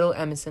like little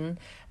Emerson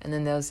and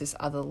then there was this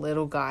other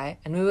little guy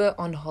and we were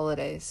on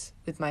holidays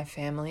with my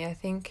family, I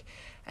think.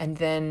 And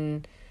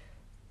then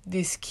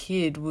this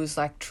kid was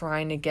like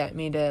trying to get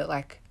me to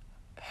like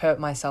hurt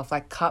myself,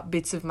 like cut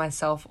bits of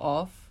myself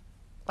off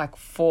like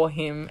for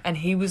him, and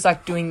he was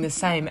like doing the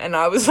same and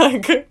I was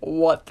like,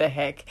 what the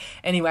heck?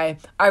 Anyway,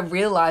 I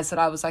realized that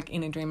I was like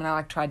in a dream and I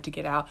like tried to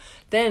get out.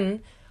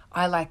 Then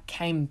I like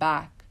came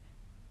back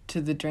to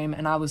the dream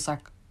and I was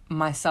like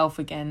myself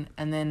again,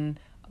 and then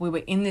we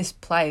were in this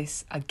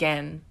place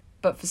again,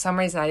 but for some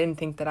reason I didn't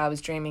think that I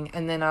was dreaming.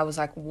 And then I was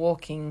like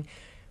walking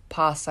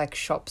past like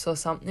shops or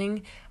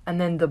something, and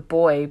then the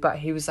boy, but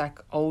he was like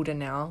older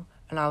now,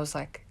 and I was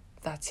like,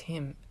 that's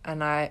him.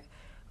 And I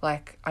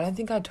don't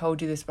think I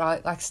told you this, but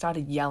I like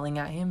started yelling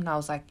at him and I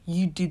was like,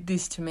 you did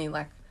this to me,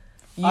 like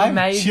you I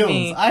made have chills.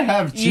 me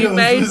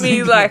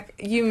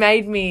you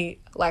made me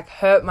like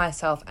hurt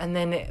myself. And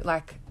then it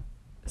like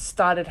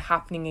started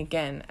happening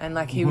again, and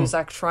like he was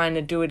like trying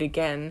to do it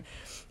again,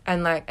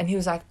 and he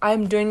was like,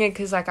 I'm doing it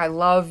because like I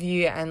love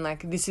you and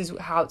like this is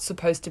how it's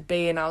supposed to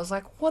be. And I was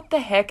like, what the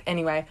heck?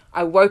 Anyway,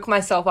 I woke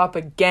myself up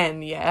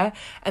again,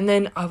 and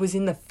then I was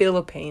in the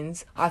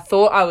Philippines. I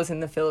thought I was in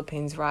the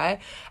Philippines, right?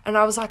 And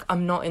I was like,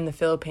 I'm not in the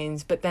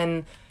Philippines. But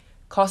then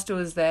Kosta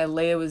was there,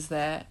 Leah was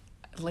there,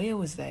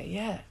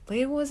 yeah.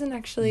 Leah wasn't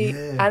actually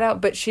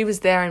adult, but she was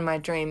there in my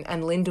dream,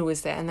 and Linda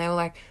was there, and they were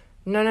like,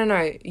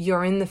 no,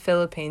 you're in the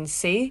Philippines.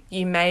 See,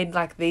 you made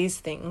like these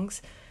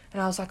things.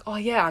 And I was like, oh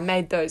yeah, I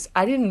made those.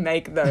 I didn't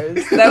make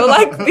those. They were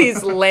like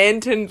these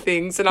lantern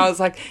things. And I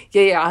was like,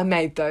 yeah, I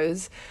made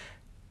those.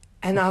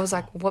 And I was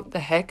like, what the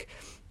heck?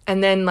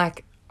 And then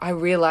like I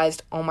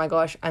realized, oh my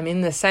gosh, I'm in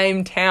the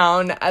same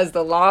town as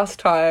the last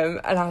time.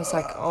 And I was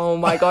like, oh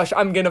my gosh,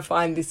 I'm going to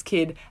find this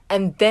kid.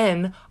 And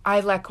then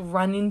I like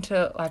run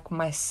into like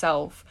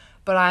myself,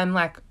 but I'm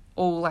like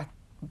all like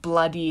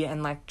bloody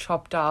and like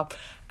chopped up.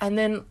 And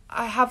then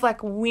I have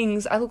like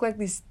wings. I look like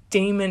this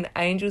demon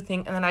angel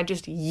thing. And then I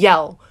just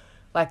yell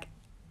like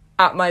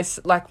at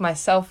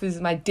myself is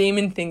my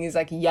demon thing is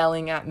like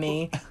yelling at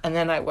me. And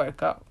then I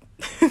woke up.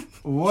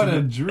 What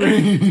a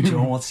dream. Do you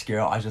know what's scary?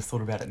 I just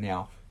thought about it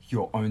now.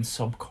 Your own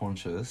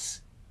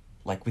subconscious,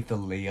 like with the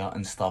Leah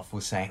and stuff,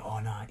 was saying, "Oh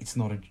no, it's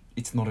not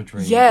a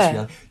dream."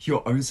 Yeah.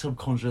 Your own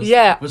subconscious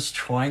was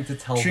trying to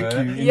tell trick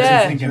her you into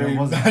Yeah. thinking it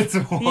wasn't. That's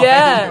why.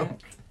 Yeah.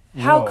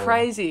 How Whoa.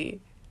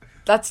 crazy.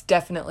 That's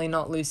definitely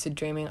not lucid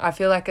dreaming. I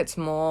feel like it's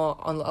more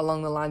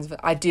along the lines of,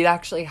 I did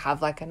actually have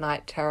like a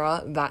night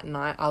terror that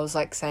night. I was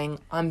like saying,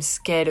 I'm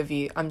scared of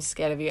you. And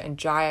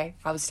Jai,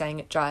 I was staying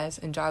at Jai's,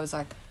 and Jai was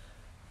like,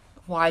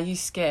 why are you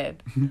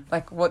scared?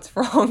 Like, what's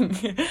wrong?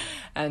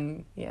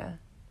 And yeah,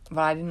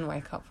 but I didn't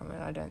wake up from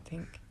it, I don't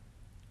think.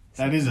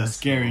 That is a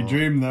scary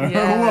dream though.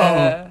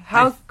 Yeah. Whoa.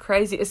 How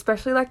crazy,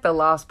 especially like the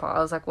last part. I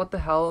was like, what the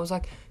hell? I was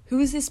like, who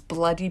is this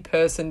bloody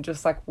person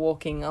just like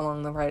walking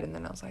along the road? And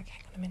then I was like,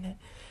 hang on a minute.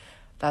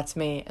 That's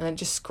me. And it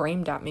just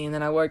screamed at me, and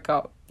then I woke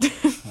up.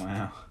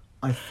 Wow.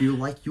 I feel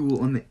like you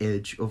were on the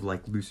edge of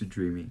like lucid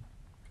dreaming,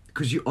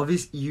 because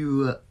you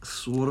were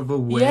sort of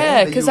aware.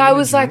 Yeah, because I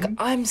was like, dream.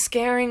 I'm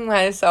scaring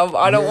myself.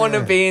 I don't want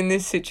to be in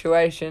this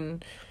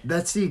situation.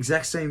 That's the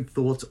exact same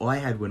thoughts I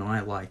had when I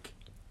like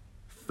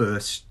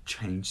first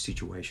changed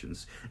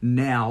situations.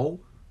 Now,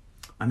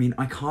 I mean,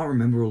 I can't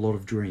remember a lot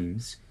of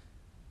dreams,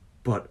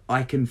 but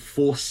I can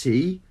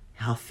foresee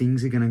how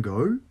things are gonna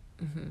go.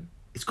 Mm-hmm.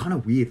 It's kind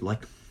of weird.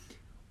 Like,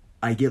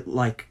 I get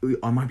like,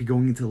 I might be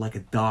going into like a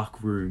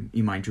dark room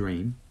in my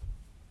dream,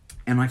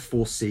 and I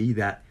foresee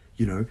that,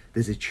 you know,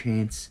 there's a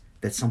chance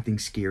that something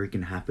scary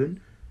can happen,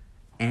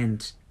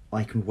 and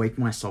I can wake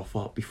myself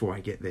up before I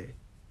get there.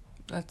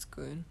 That's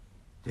good.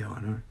 Yeah, I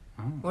know.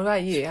 What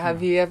about you?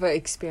 Have you ever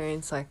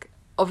experienced like?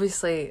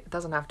 Obviously, it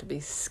doesn't have to be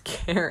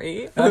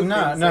scary.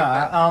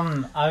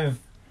 I've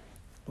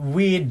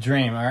weird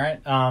dream. All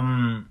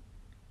right.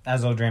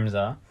 As all dreams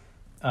are.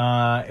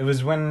 It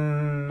was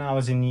when I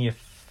was in year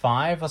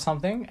 5 or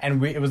something,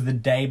 and it was the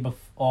day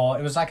before.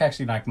 It was like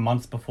actually like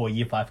months before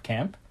year 5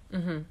 camp.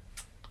 Mm-hmm.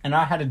 And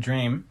I had a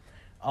dream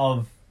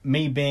of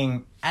me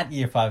being at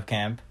year 5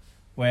 camp,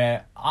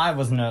 where I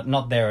was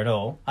not there at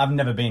all. I've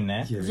never been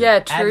there. Yeah,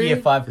 true. At year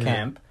 5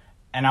 camp,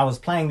 and I was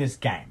playing this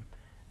game,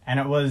 and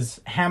it was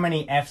how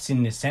many F's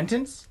in this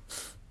sentence,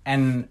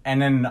 and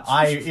then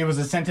it was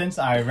a sentence.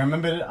 I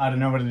remembered it. I don't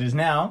know what it is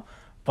now.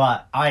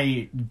 But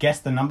I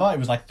guessed the number. It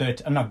was like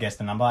 13. Not guessed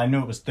the number. I knew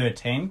it was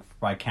 13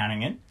 by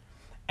counting it.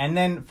 And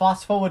then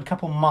fast forward a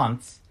couple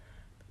months,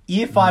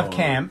 year 5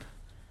 camp.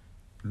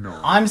 No.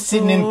 I'm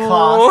sitting in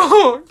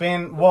class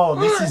being, whoa,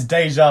 this is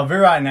deja vu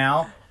right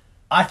now.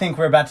 I think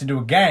we're about to do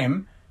a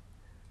game.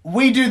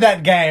 We do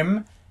that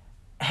game.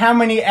 How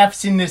many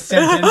F's in this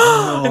sentence?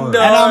 No. And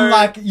I'm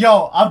like,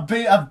 yo, I've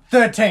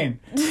 13.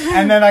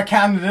 And then I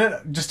counted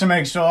it just to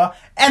make sure.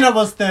 And it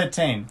was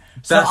 13.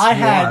 So That's I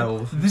had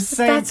wild. the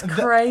same. That's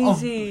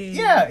crazy.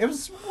 Yeah, it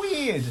was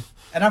weird.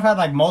 And I've had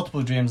like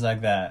multiple dreams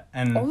like that.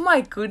 And Oh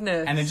my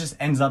goodness. and it just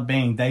ends up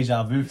being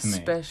deja vu for me.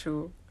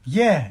 Special.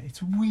 Yeah,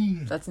 it's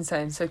weird. That's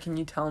insane. So can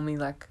you tell me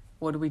like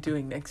what are we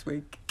doing next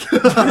week?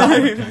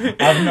 I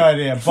have no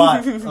idea.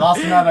 But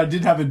last night I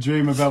did have a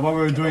dream about what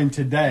we were doing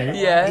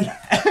today. Yeah.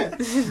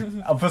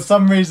 For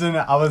some reason,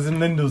 I was in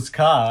Lyndall's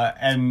car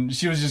and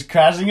she was just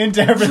crashing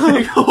into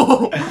everything.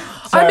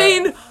 I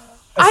mean,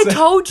 I So-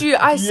 told you.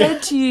 I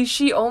said to you,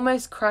 she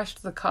almost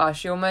crashed the car.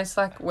 She almost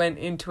like went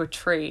into a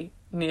tree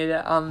near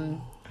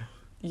your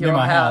near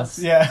my house.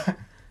 Yeah.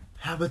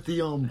 How about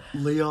the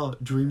Leah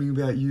dreaming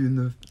about you in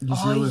the New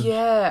Oh Zealand?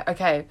 yeah.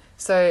 Okay.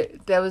 So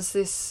there was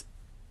this.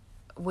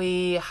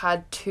 We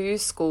had 2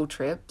 school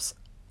trips.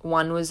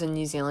 One was a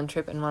New Zealand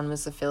trip and one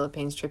was the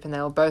Philippines trip, and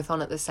they were both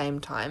on at the same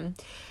time.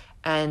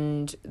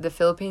 And the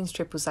Philippines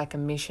trip was like a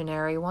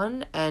missionary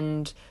one,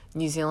 and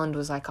New Zealand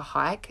was like a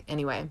hike.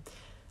 Anyway,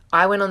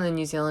 I went on the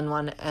New Zealand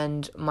one,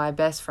 and my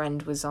best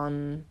friend was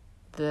on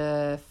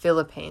the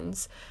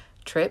Philippines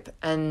trip,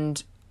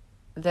 and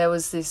there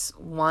was this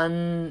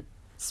one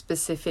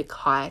specific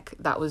hike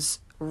that was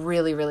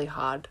really, really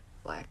hard.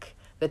 Like,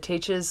 the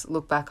teachers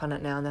look back on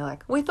it now and they're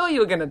like, we thought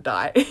you were going to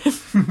die.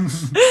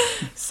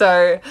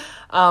 So,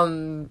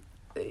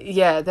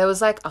 yeah, there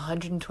was like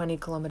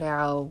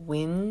 120-kilometer-hour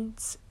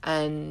winds,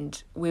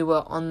 and we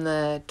were on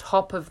the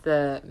top of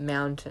the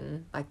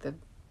mountain, like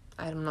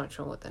I'm not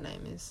sure what the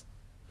name is.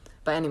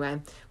 But anyway,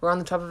 we're on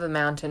the top of a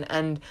mountain,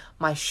 and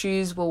my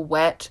shoes were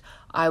wet.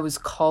 I was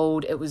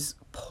cold. It was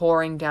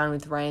pouring down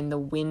with rain. The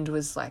wind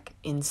was like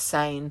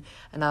insane.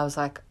 And I was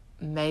like,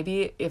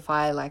 maybe if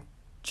I like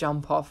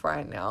jump off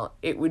right now,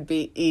 it would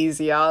be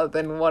easier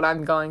than what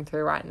I'm going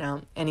through right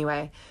now.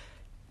 Anyway,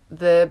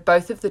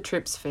 both of the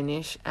trips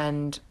finish,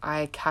 and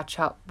I catch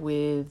up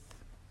with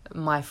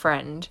my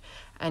friend,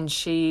 and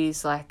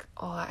she's like,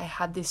 oh, I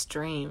had this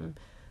dream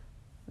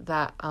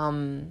that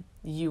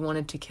you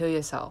wanted to kill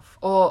yourself.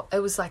 Or it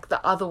was like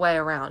the other way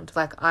around.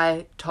 Like,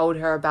 I told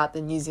her about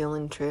the New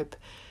Zealand trip,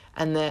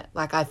 and that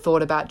like I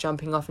thought about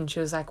jumping off, and she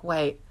was like,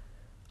 wait,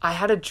 I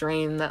had a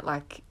dream that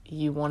like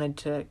you wanted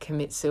to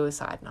commit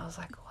suicide. And I was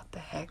like, what the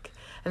heck?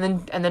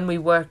 And then we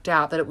worked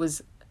out that it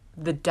was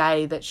the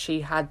day that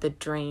she had the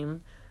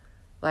dream.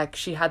 Like,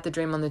 she had the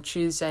dream on the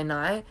Tuesday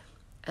night,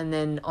 and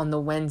then on the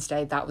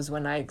Wednesday, that was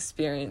when I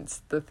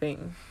experienced the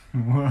thing.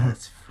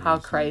 That's How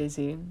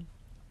crazy.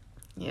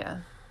 Yeah,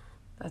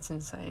 that's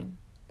insane.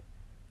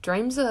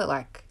 Dreams are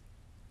like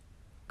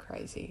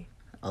crazy.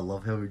 I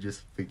love how we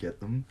just forget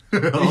them.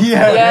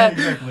 Yeah.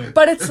 Exactly.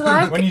 But it's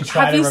like, When you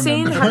try have to you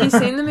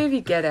seen the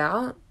movie Get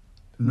Out?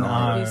 No.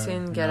 Have you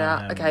seen Get no, I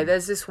Out? haven't. Okay,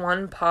 there's this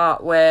one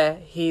part where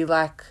he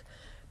like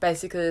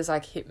basically is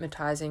like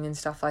hypnotizing and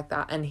stuff like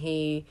that, and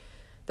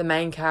the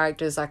main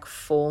character is like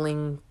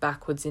falling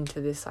backwards into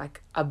this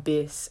like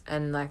abyss,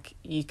 and like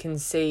you can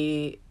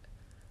see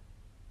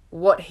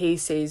what he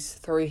sees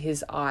through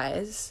his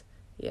eyes,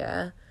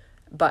 yeah,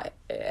 but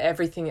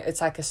everything,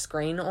 it's like a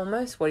screen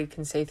almost, what he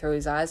can see through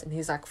his eyes, and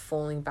he's like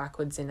falling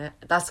backwards in it.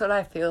 That's what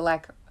I feel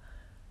like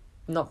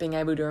not being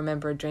able to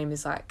remember a dream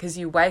is like, because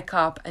you wake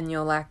up and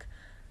you're like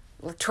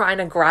trying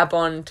to grab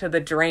on to the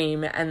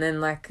dream, and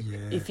then like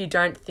if you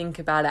don't think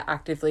about it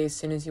actively as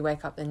soon as you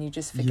wake up, then you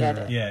just forget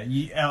it. Yeah,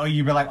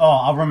 you'd be like, oh,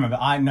 I'll remember.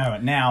 I know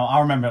it now.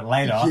 I'll remember it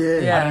later.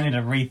 Yeah. I don't need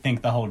to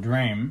rethink the whole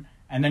dream.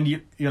 And then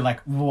you're like,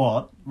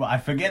 what? Well, I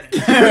forget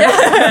it.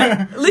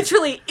 Yeah,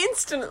 literally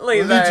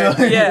instantly though.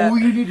 Literally. Yeah. All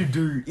you need to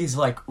do is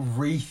like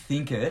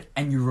rethink it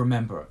and you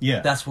remember it.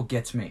 Yeah. That's what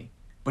gets me.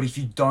 But if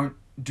you don't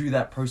do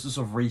that process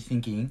of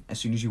rethinking, as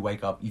soon as you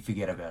wake up, you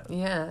forget about it.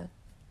 Yeah.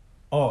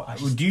 Or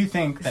do you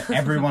think that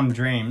everyone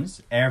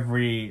dreams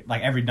every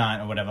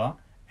night or whatever,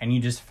 and you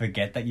just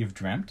forget that you've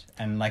dreamt?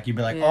 And like you'd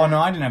be like, oh no,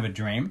 I didn't have a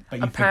dream, but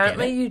you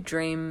Apparently forget it. you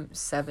dream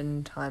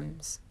 7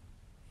 times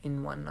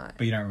in one night.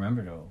 But you don't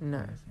remember it all.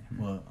 No.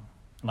 Well,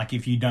 like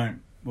if you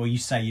don't well, you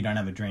say you don't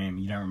have a dream,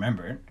 you don't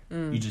remember it.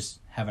 You just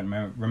haven't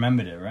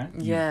remembered it, right?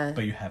 Yeah.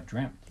 But you have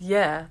dreamt.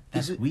 Yeah.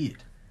 That's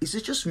weird. Is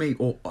it just me,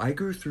 or I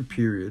go through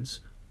periods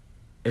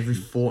every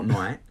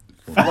fortnight?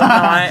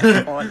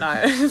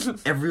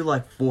 Fortnite. Every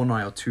like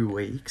fortnight or 2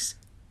 weeks,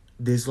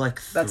 there's like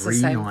That's the 3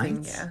 same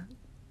nights. thing,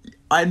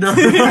 I know.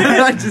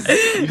 I just,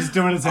 You just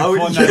doing it I so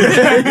was,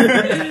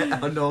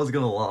 fortnight. I know I was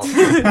gonna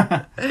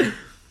laugh.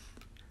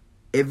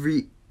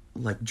 Every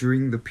like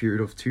during the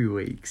period of 2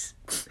 weeks,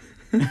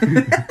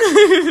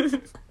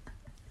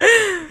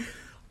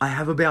 I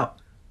have about.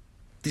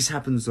 This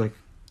happens like.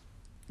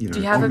 You know, Do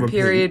you have on a repeat.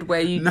 period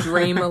where you No.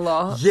 dream a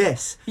lot?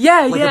 Yes.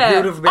 Yeah, Like a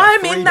period of about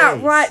I'm 3 in that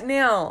days. right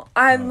now.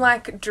 I'm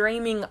like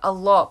dreaming a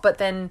lot, but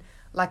then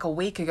like a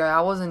week ago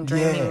I wasn't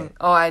dreaming. Yeah.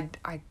 Oh, I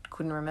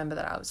couldn't remember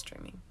that I was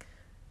dreaming.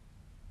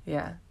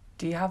 Yeah.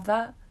 Do you have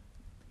that?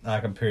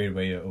 Like a period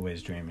where you're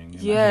always dreaming.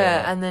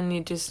 Yeah, and then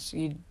you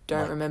don't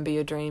Like- remember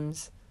your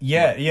dreams.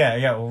 Yeah.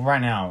 Well, right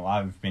now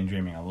I've been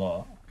dreaming a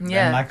lot.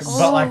 Yeah. And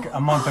but like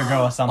a month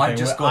ago or something, I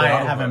just got I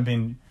out of haven't it.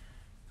 been.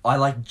 I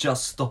like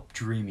just stopped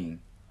dreaming.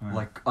 Right.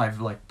 Like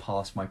I've like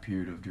passed my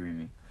period of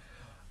dreaming.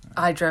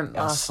 I dreamt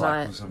Our last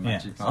night. cycles are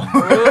magic.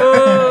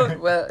 Ooh,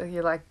 well,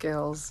 you like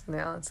girls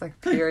now. It's like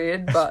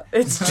period, but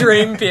it's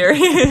dream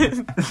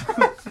period.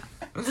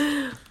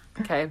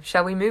 Okay,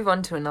 shall we move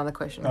on to another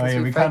question? Oh 'Cause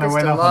yeah, we kind of focused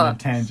went a off on lot a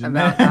tangent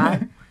about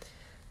there.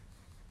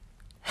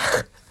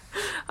 that.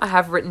 I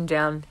have written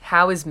down,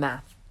 how is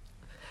math?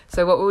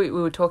 So what we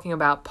were talking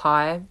about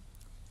pi,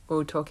 we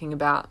were talking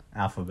about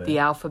Alphabet. the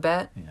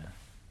alphabet. Yeah.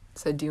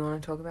 So do you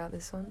want to talk about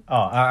this one? Oh,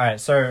 all right.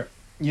 So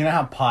you know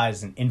how pi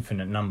is an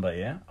infinite number,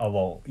 yeah? Oh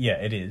well, yeah,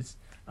 it is.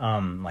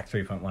 Like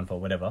 3.14,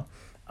 whatever.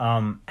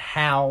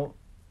 How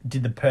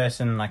did the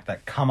person like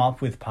that come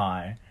up with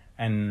pi,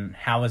 and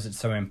how is it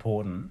so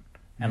important?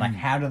 And like,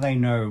 how do they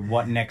know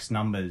what next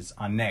numbers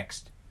are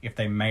next if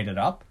they made it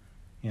up?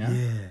 You know?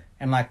 Yeah.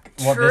 And like,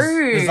 what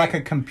True. there's like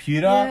a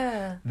computer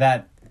Yeah.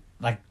 that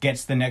like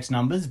gets the next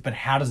numbers, but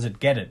how does it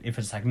get it? If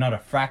it's like not a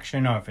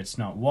fraction or if it's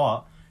not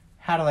what,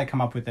 how do they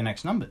come up with the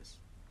next numbers?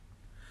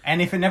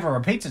 And if it never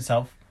repeats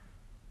itself,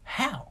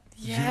 how?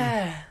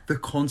 Yeah. The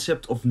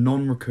concept of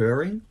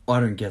non-recurring, I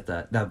don't get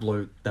that. That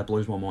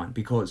blows my mind,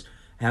 because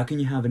how can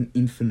you have an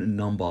infinite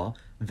number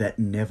that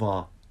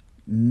never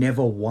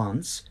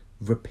once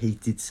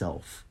repeats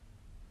itself?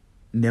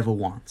 Never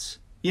once.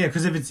 Yeah,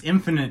 because if it's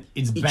infinite,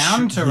 it's It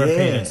bound to should- repeat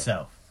yeah.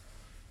 itself.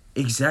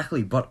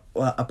 Exactly, but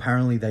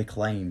apparently they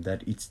claim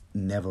that it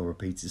never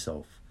repeats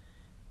itself.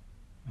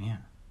 Yeah.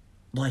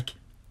 Like,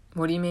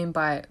 What do you mean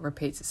by it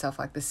repeats itself,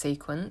 like the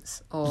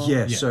sequence? Or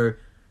yeah, Yeah.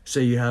 so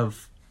you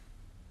have,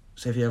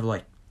 say if you have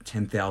like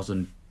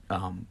 10,000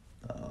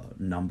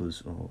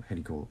 numbers, or how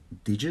do you call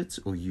it, digits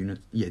or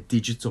units? Yeah,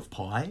 digits of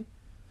pi,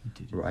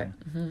 right?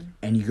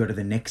 And you go to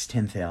the next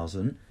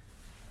 10,000,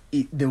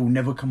 there will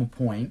never come a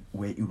point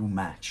where it will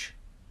match.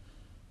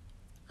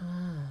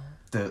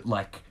 The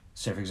like,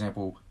 say for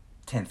example,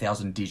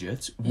 10,000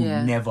 digits will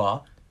Yeah.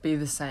 never be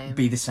the same.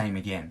 be the same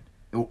again.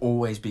 It will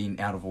always be in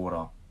out of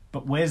order.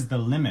 But where's the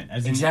limit?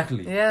 As in,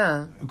 Exactly.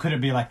 Yeah. could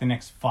it be like the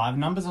next 5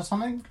 numbers or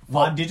something?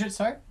 Well- 5 digits,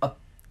 sorry?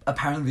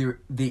 Apparently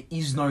there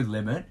is no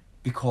limit,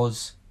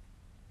 because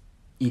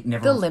it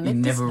never The limit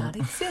it does never not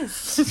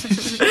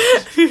exist.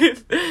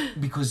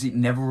 because it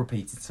never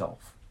repeats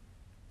itself.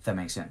 If that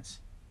makes sense.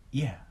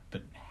 Yeah,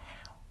 but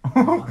I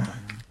how? don't know.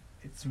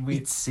 It's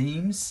weird. It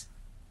seems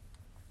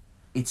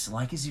it's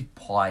like as if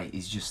pi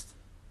is just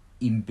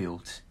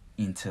inbuilt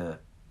into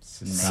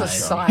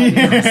Society.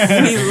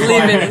 We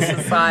live in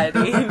a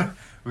society.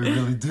 we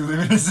really do live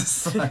in a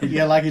society.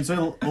 Yeah, like it's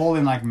all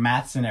in like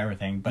maths and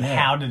everything, but Yeah.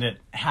 how did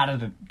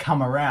it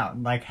come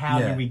around? Like how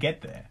Yeah. did we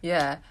get there?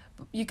 Yeah.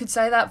 You could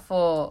say that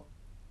for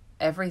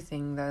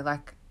everything though,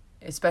 like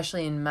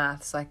especially in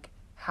maths, like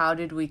how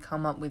did we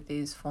come up with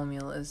these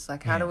formulas?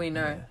 Like how do we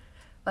know? Yeah.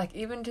 Like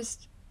even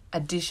just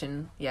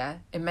addition, yeah,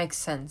 it makes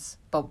sense,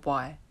 but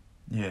why?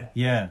 Yeah.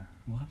 Yeah.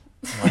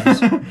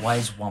 Why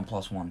is 1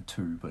 + 1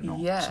 2, but not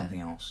Yeah. something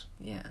else?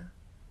 Yeah.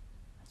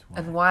 That's why.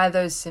 And why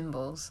those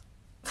symbols?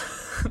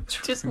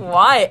 Just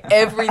why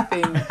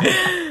everything?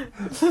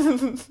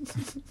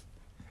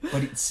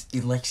 But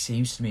it like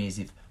seems to me as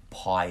if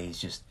pi is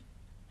just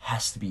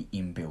has to be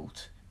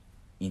inbuilt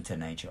into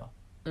nature.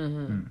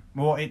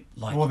 Well,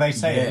 Like, they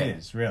say yeah. it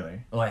is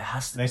really. Like it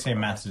has to. They say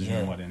maths is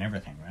yeah. in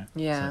everything, right?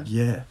 Yeah.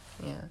 Yeah.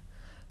 Yeah.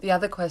 The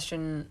other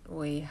question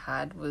we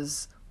had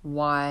was,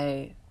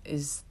 why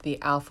is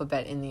the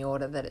alphabet in the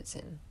order that it's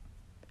in?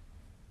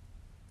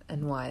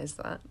 And why is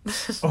that?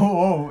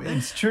 Oh,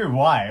 it's true.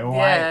 Why?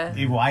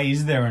 Yeah. Why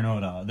is there an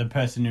order? The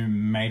person who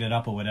made it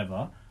up or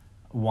whatever,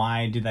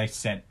 why did they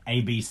set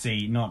A, B,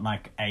 C, not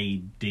like A,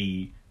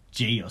 D,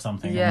 G or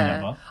something or Yeah.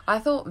 whatever? I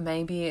thought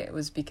maybe it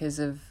was because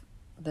of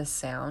the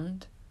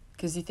sound.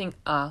 Because you think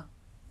or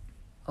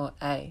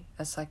A.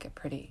 That's like a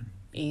pretty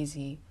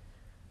easy...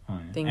 Oh,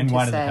 yeah. Thing and to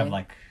why does it say. have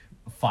like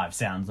 5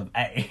 sounds of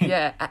A?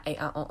 Yeah.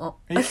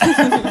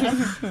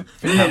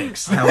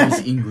 Phonetics. How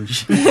is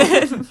English?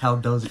 How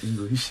does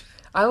English?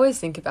 I always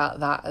think about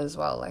that as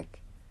well.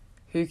 Like,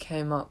 who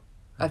came up...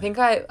 I think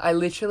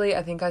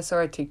I saw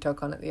a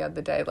TikTok on it the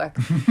other day. Like,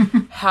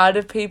 how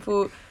do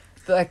people,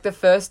 like the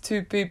first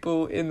two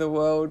people in the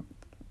world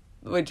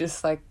were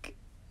just like,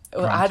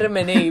 well, Adam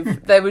and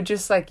Eve, they were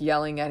just like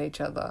yelling at each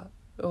other.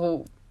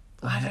 Or,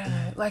 I don't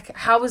know. Like,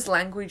 how was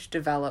language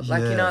developed?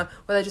 Like, you know,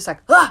 were they just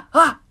like, ah,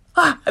 ah,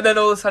 ah, and then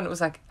all of a sudden it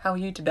was like, how are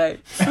you today?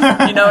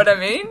 You know what I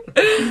mean?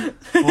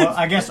 Well,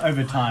 I guess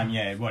over time,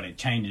 it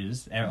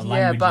changes.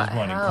 Language but is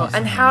what it how? constantly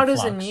And how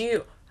does flux.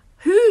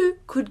 who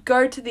could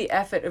go to the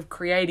effort of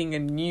creating a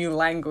new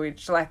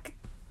language? Like,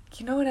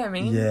 you know what I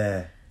mean?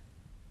 Yeah.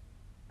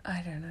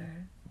 I don't know.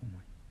 Oh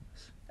my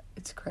goodness.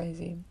 It's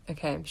crazy.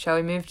 Okay, shall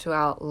we move to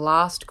our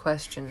last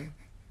question?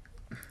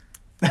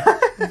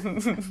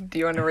 Do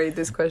you want to read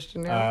this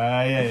question now?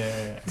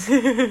 Yeah.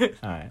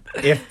 Alright.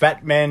 If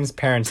Batman's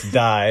parents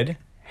died,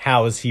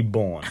 how was he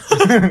born?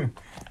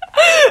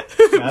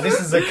 Now,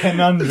 this is a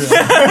conundrum.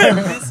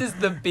 This is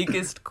the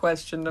biggest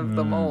question of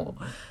them all.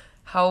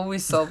 How will we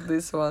solve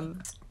this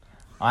one?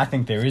 I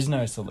think there is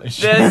no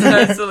solution. There's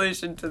no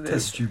solution to this.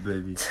 Test tube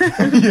baby.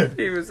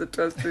 He was a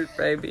test tube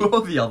baby. What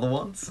are the other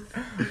ones?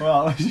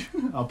 Well,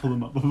 I'll pull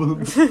them up.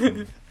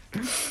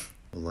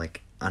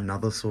 Like,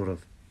 another sort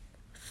of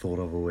thought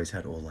I've always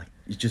had, or like,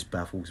 it just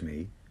baffles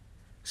me.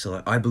 So,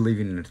 like, I believe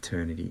in an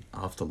eternity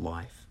after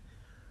life.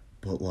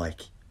 But,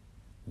 like,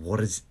 what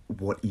is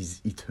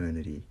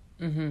eternity?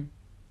 Mm-hmm.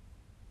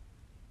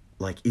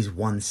 Like, is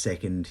 1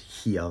 second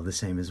here the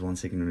same as 1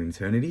 second in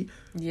eternity?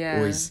 Yeah.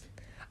 Or is...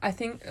 I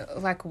think,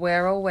 like,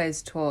 we're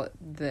always taught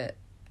that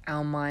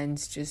our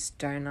minds just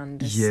don't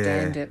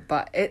understand it,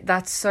 but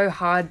that's so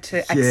hard to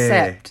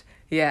accept.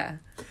 Yeah.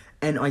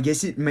 And I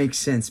guess it makes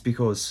sense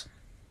because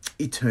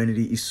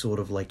eternity is sort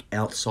of like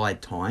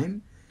outside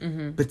time,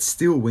 but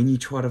still, when you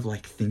try to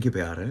like think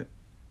about it,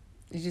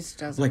 It just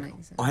doesn't like make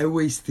sense. I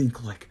always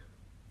think like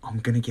I'm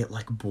gonna get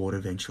like bored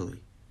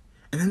eventually,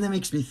 and then that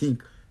makes me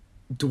think: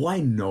 do I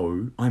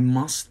know? I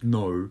must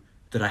know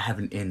that I have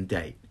an end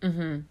date.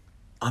 Mm-hmm.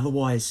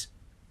 Otherwise,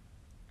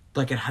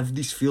 like I have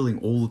this feeling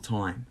all the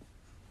time.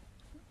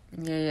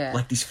 Yeah.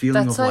 Like this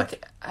feeling That's of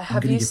like, I'm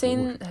have gonna you get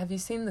seen bored. have you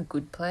seen The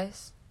Good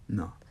Place?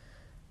 No.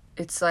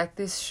 It's like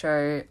this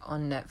show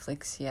on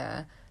Netflix,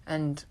 yeah.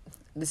 And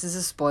this is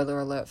a spoiler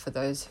alert for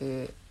those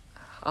who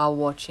are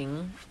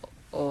watching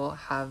or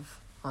have...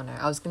 Oh no,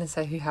 I was going to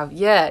say who have...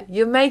 Yeah,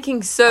 you're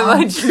making so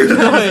much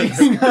noise.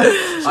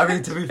 I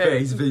mean, to be fair,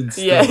 he's been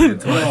still the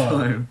entire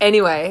time.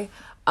 Anyway,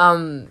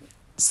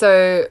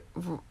 so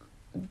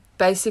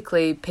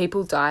basically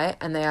people die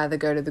and they either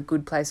go to the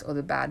good place or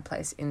the bad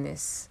place in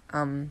this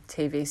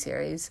TV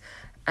series.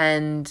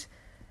 And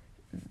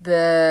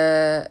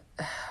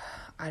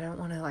I don't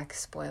want to like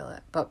spoil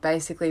it, but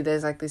basically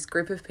there's like this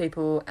group of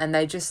people and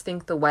they just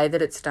think the way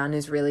that it's done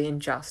is really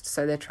unjust.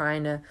 So they're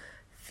trying to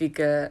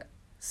figure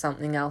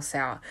something else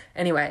out.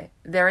 Anyway,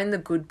 they're in the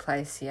good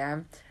place,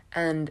 yeah?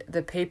 And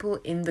the people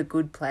in the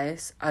good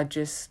place are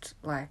just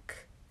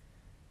like,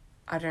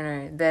 I don't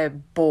know, they're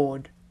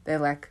bored. They're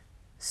like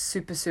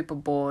super, super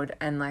bored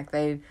and like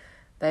they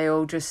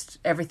all just,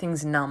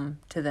 everything's numb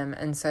to them.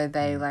 And so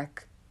they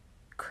like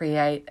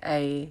create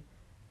a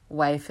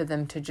way for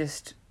them to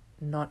just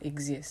not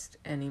exist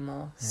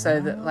anymore,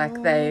 so that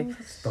like they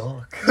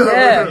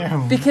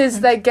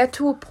because they get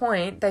to a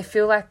point they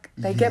feel like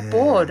they get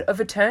bored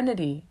of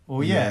eternity.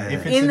 Well,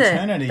 if it's In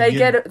eternity,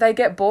 it, they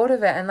get bored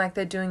of it and like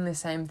they're doing the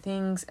same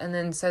things, and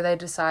then so they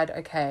decide,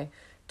 okay,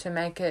 to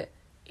make it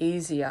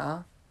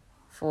easier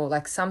for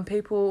like some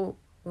people,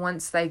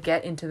 once they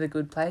get into the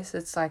good place,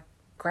 it's like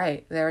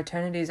great, their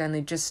eternity's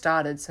only just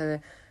started, so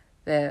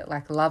they're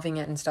like loving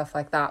it and stuff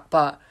like that.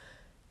 But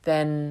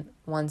then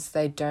once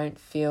they don't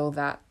feel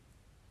that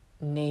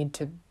need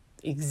to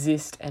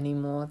exist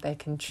anymore, they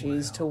can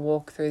choose to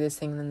walk through this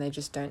thing, and then they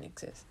just don't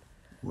exist.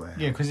 Wow.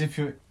 Yeah, because if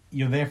you're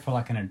there for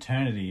like an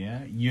eternity,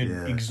 you'd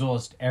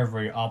exhaust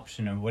every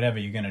option of whatever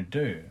you're gonna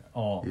do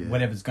or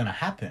whatever's gonna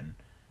happen.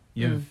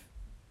 You've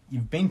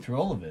been through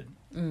all of it.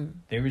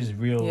 There is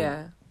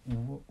real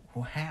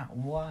how,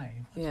 why?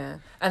 Yeah,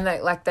 and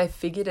they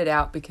figured it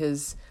out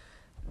because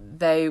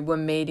they were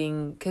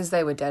meeting, because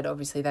they were dead,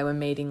 obviously they were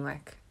meeting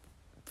like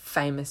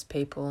famous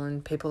people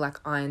and people like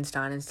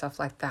Einstein and stuff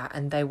like that,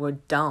 and they were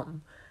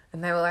dumb,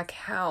 and they were like,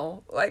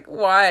 how, like,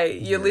 why?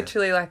 You're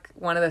literally like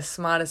one of the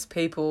smartest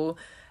people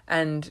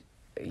and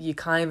you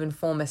can't even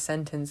form a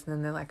sentence. And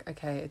then they're like,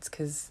 okay, it's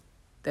because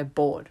they're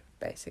bored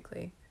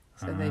basically,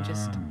 so they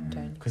just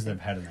don't, because they've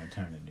had an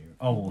eternity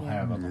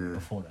however long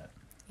before that.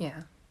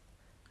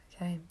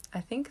 Okay, I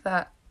think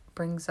that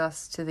brings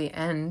us to the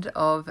end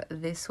of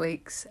this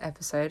week's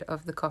episode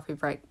of the Coffee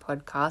Break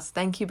podcast.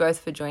 Thank you both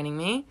for joining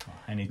me.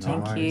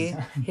 Anytime. Thank you.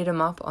 Hit them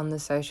up on the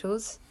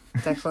socials.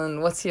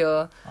 Declan, what's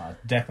your...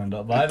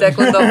 Declan.Biden.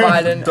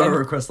 Declan.Biden. Don't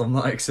request, I'm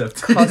not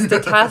accepting. Costa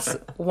Tass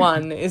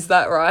 1, is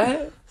that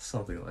right?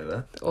 Something like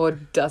that. Or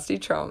Dusty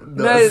Trump.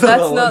 No, No, it's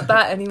that's not not one.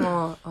 that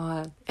anymore.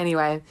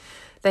 Anyway,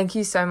 thank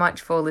you so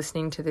much for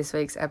listening to this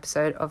week's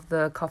episode of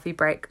the Coffee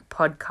Break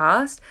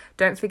podcast.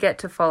 Don't forget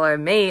to follow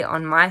me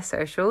on my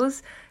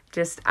socials,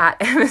 just at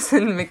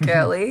Emerson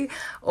McCurley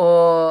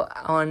or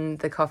on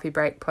the Coffee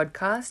Break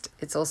podcast.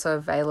 It's also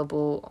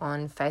available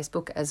on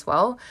Facebook as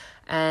well.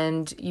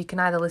 And you can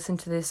either listen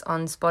to this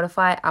on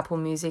Spotify, Apple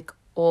Music,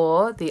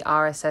 or the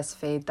RSS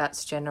feed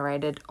that's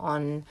generated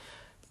on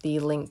the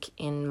link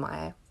in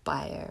my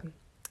bio.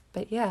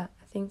 But yeah,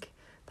 I think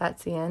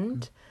that's the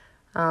end.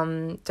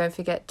 Don't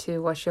forget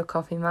to wash your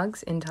coffee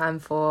mugs in time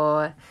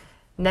for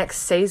next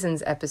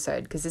season's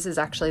episode, because this is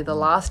actually the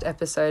last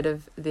episode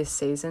of this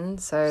season.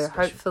 So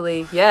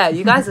hopefully, yeah,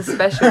 you guys are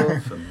special.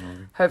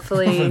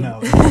 Hopefully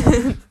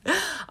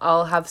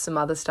I'll have some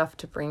other stuff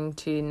to bring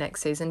to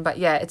next season. But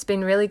yeah, it's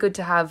been really good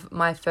to have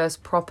my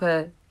first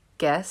proper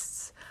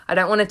guests. I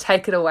don't want to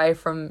take it away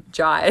from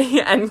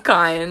Jai and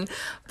Kyan,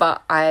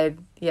 but I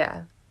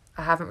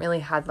haven't really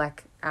had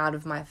like out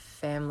of my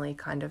family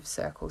kind of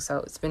circle. So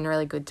it's been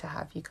really good to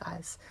have you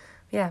guys.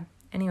 Yeah.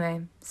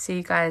 Anyway, see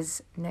you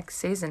guys next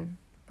season.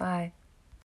 Bye.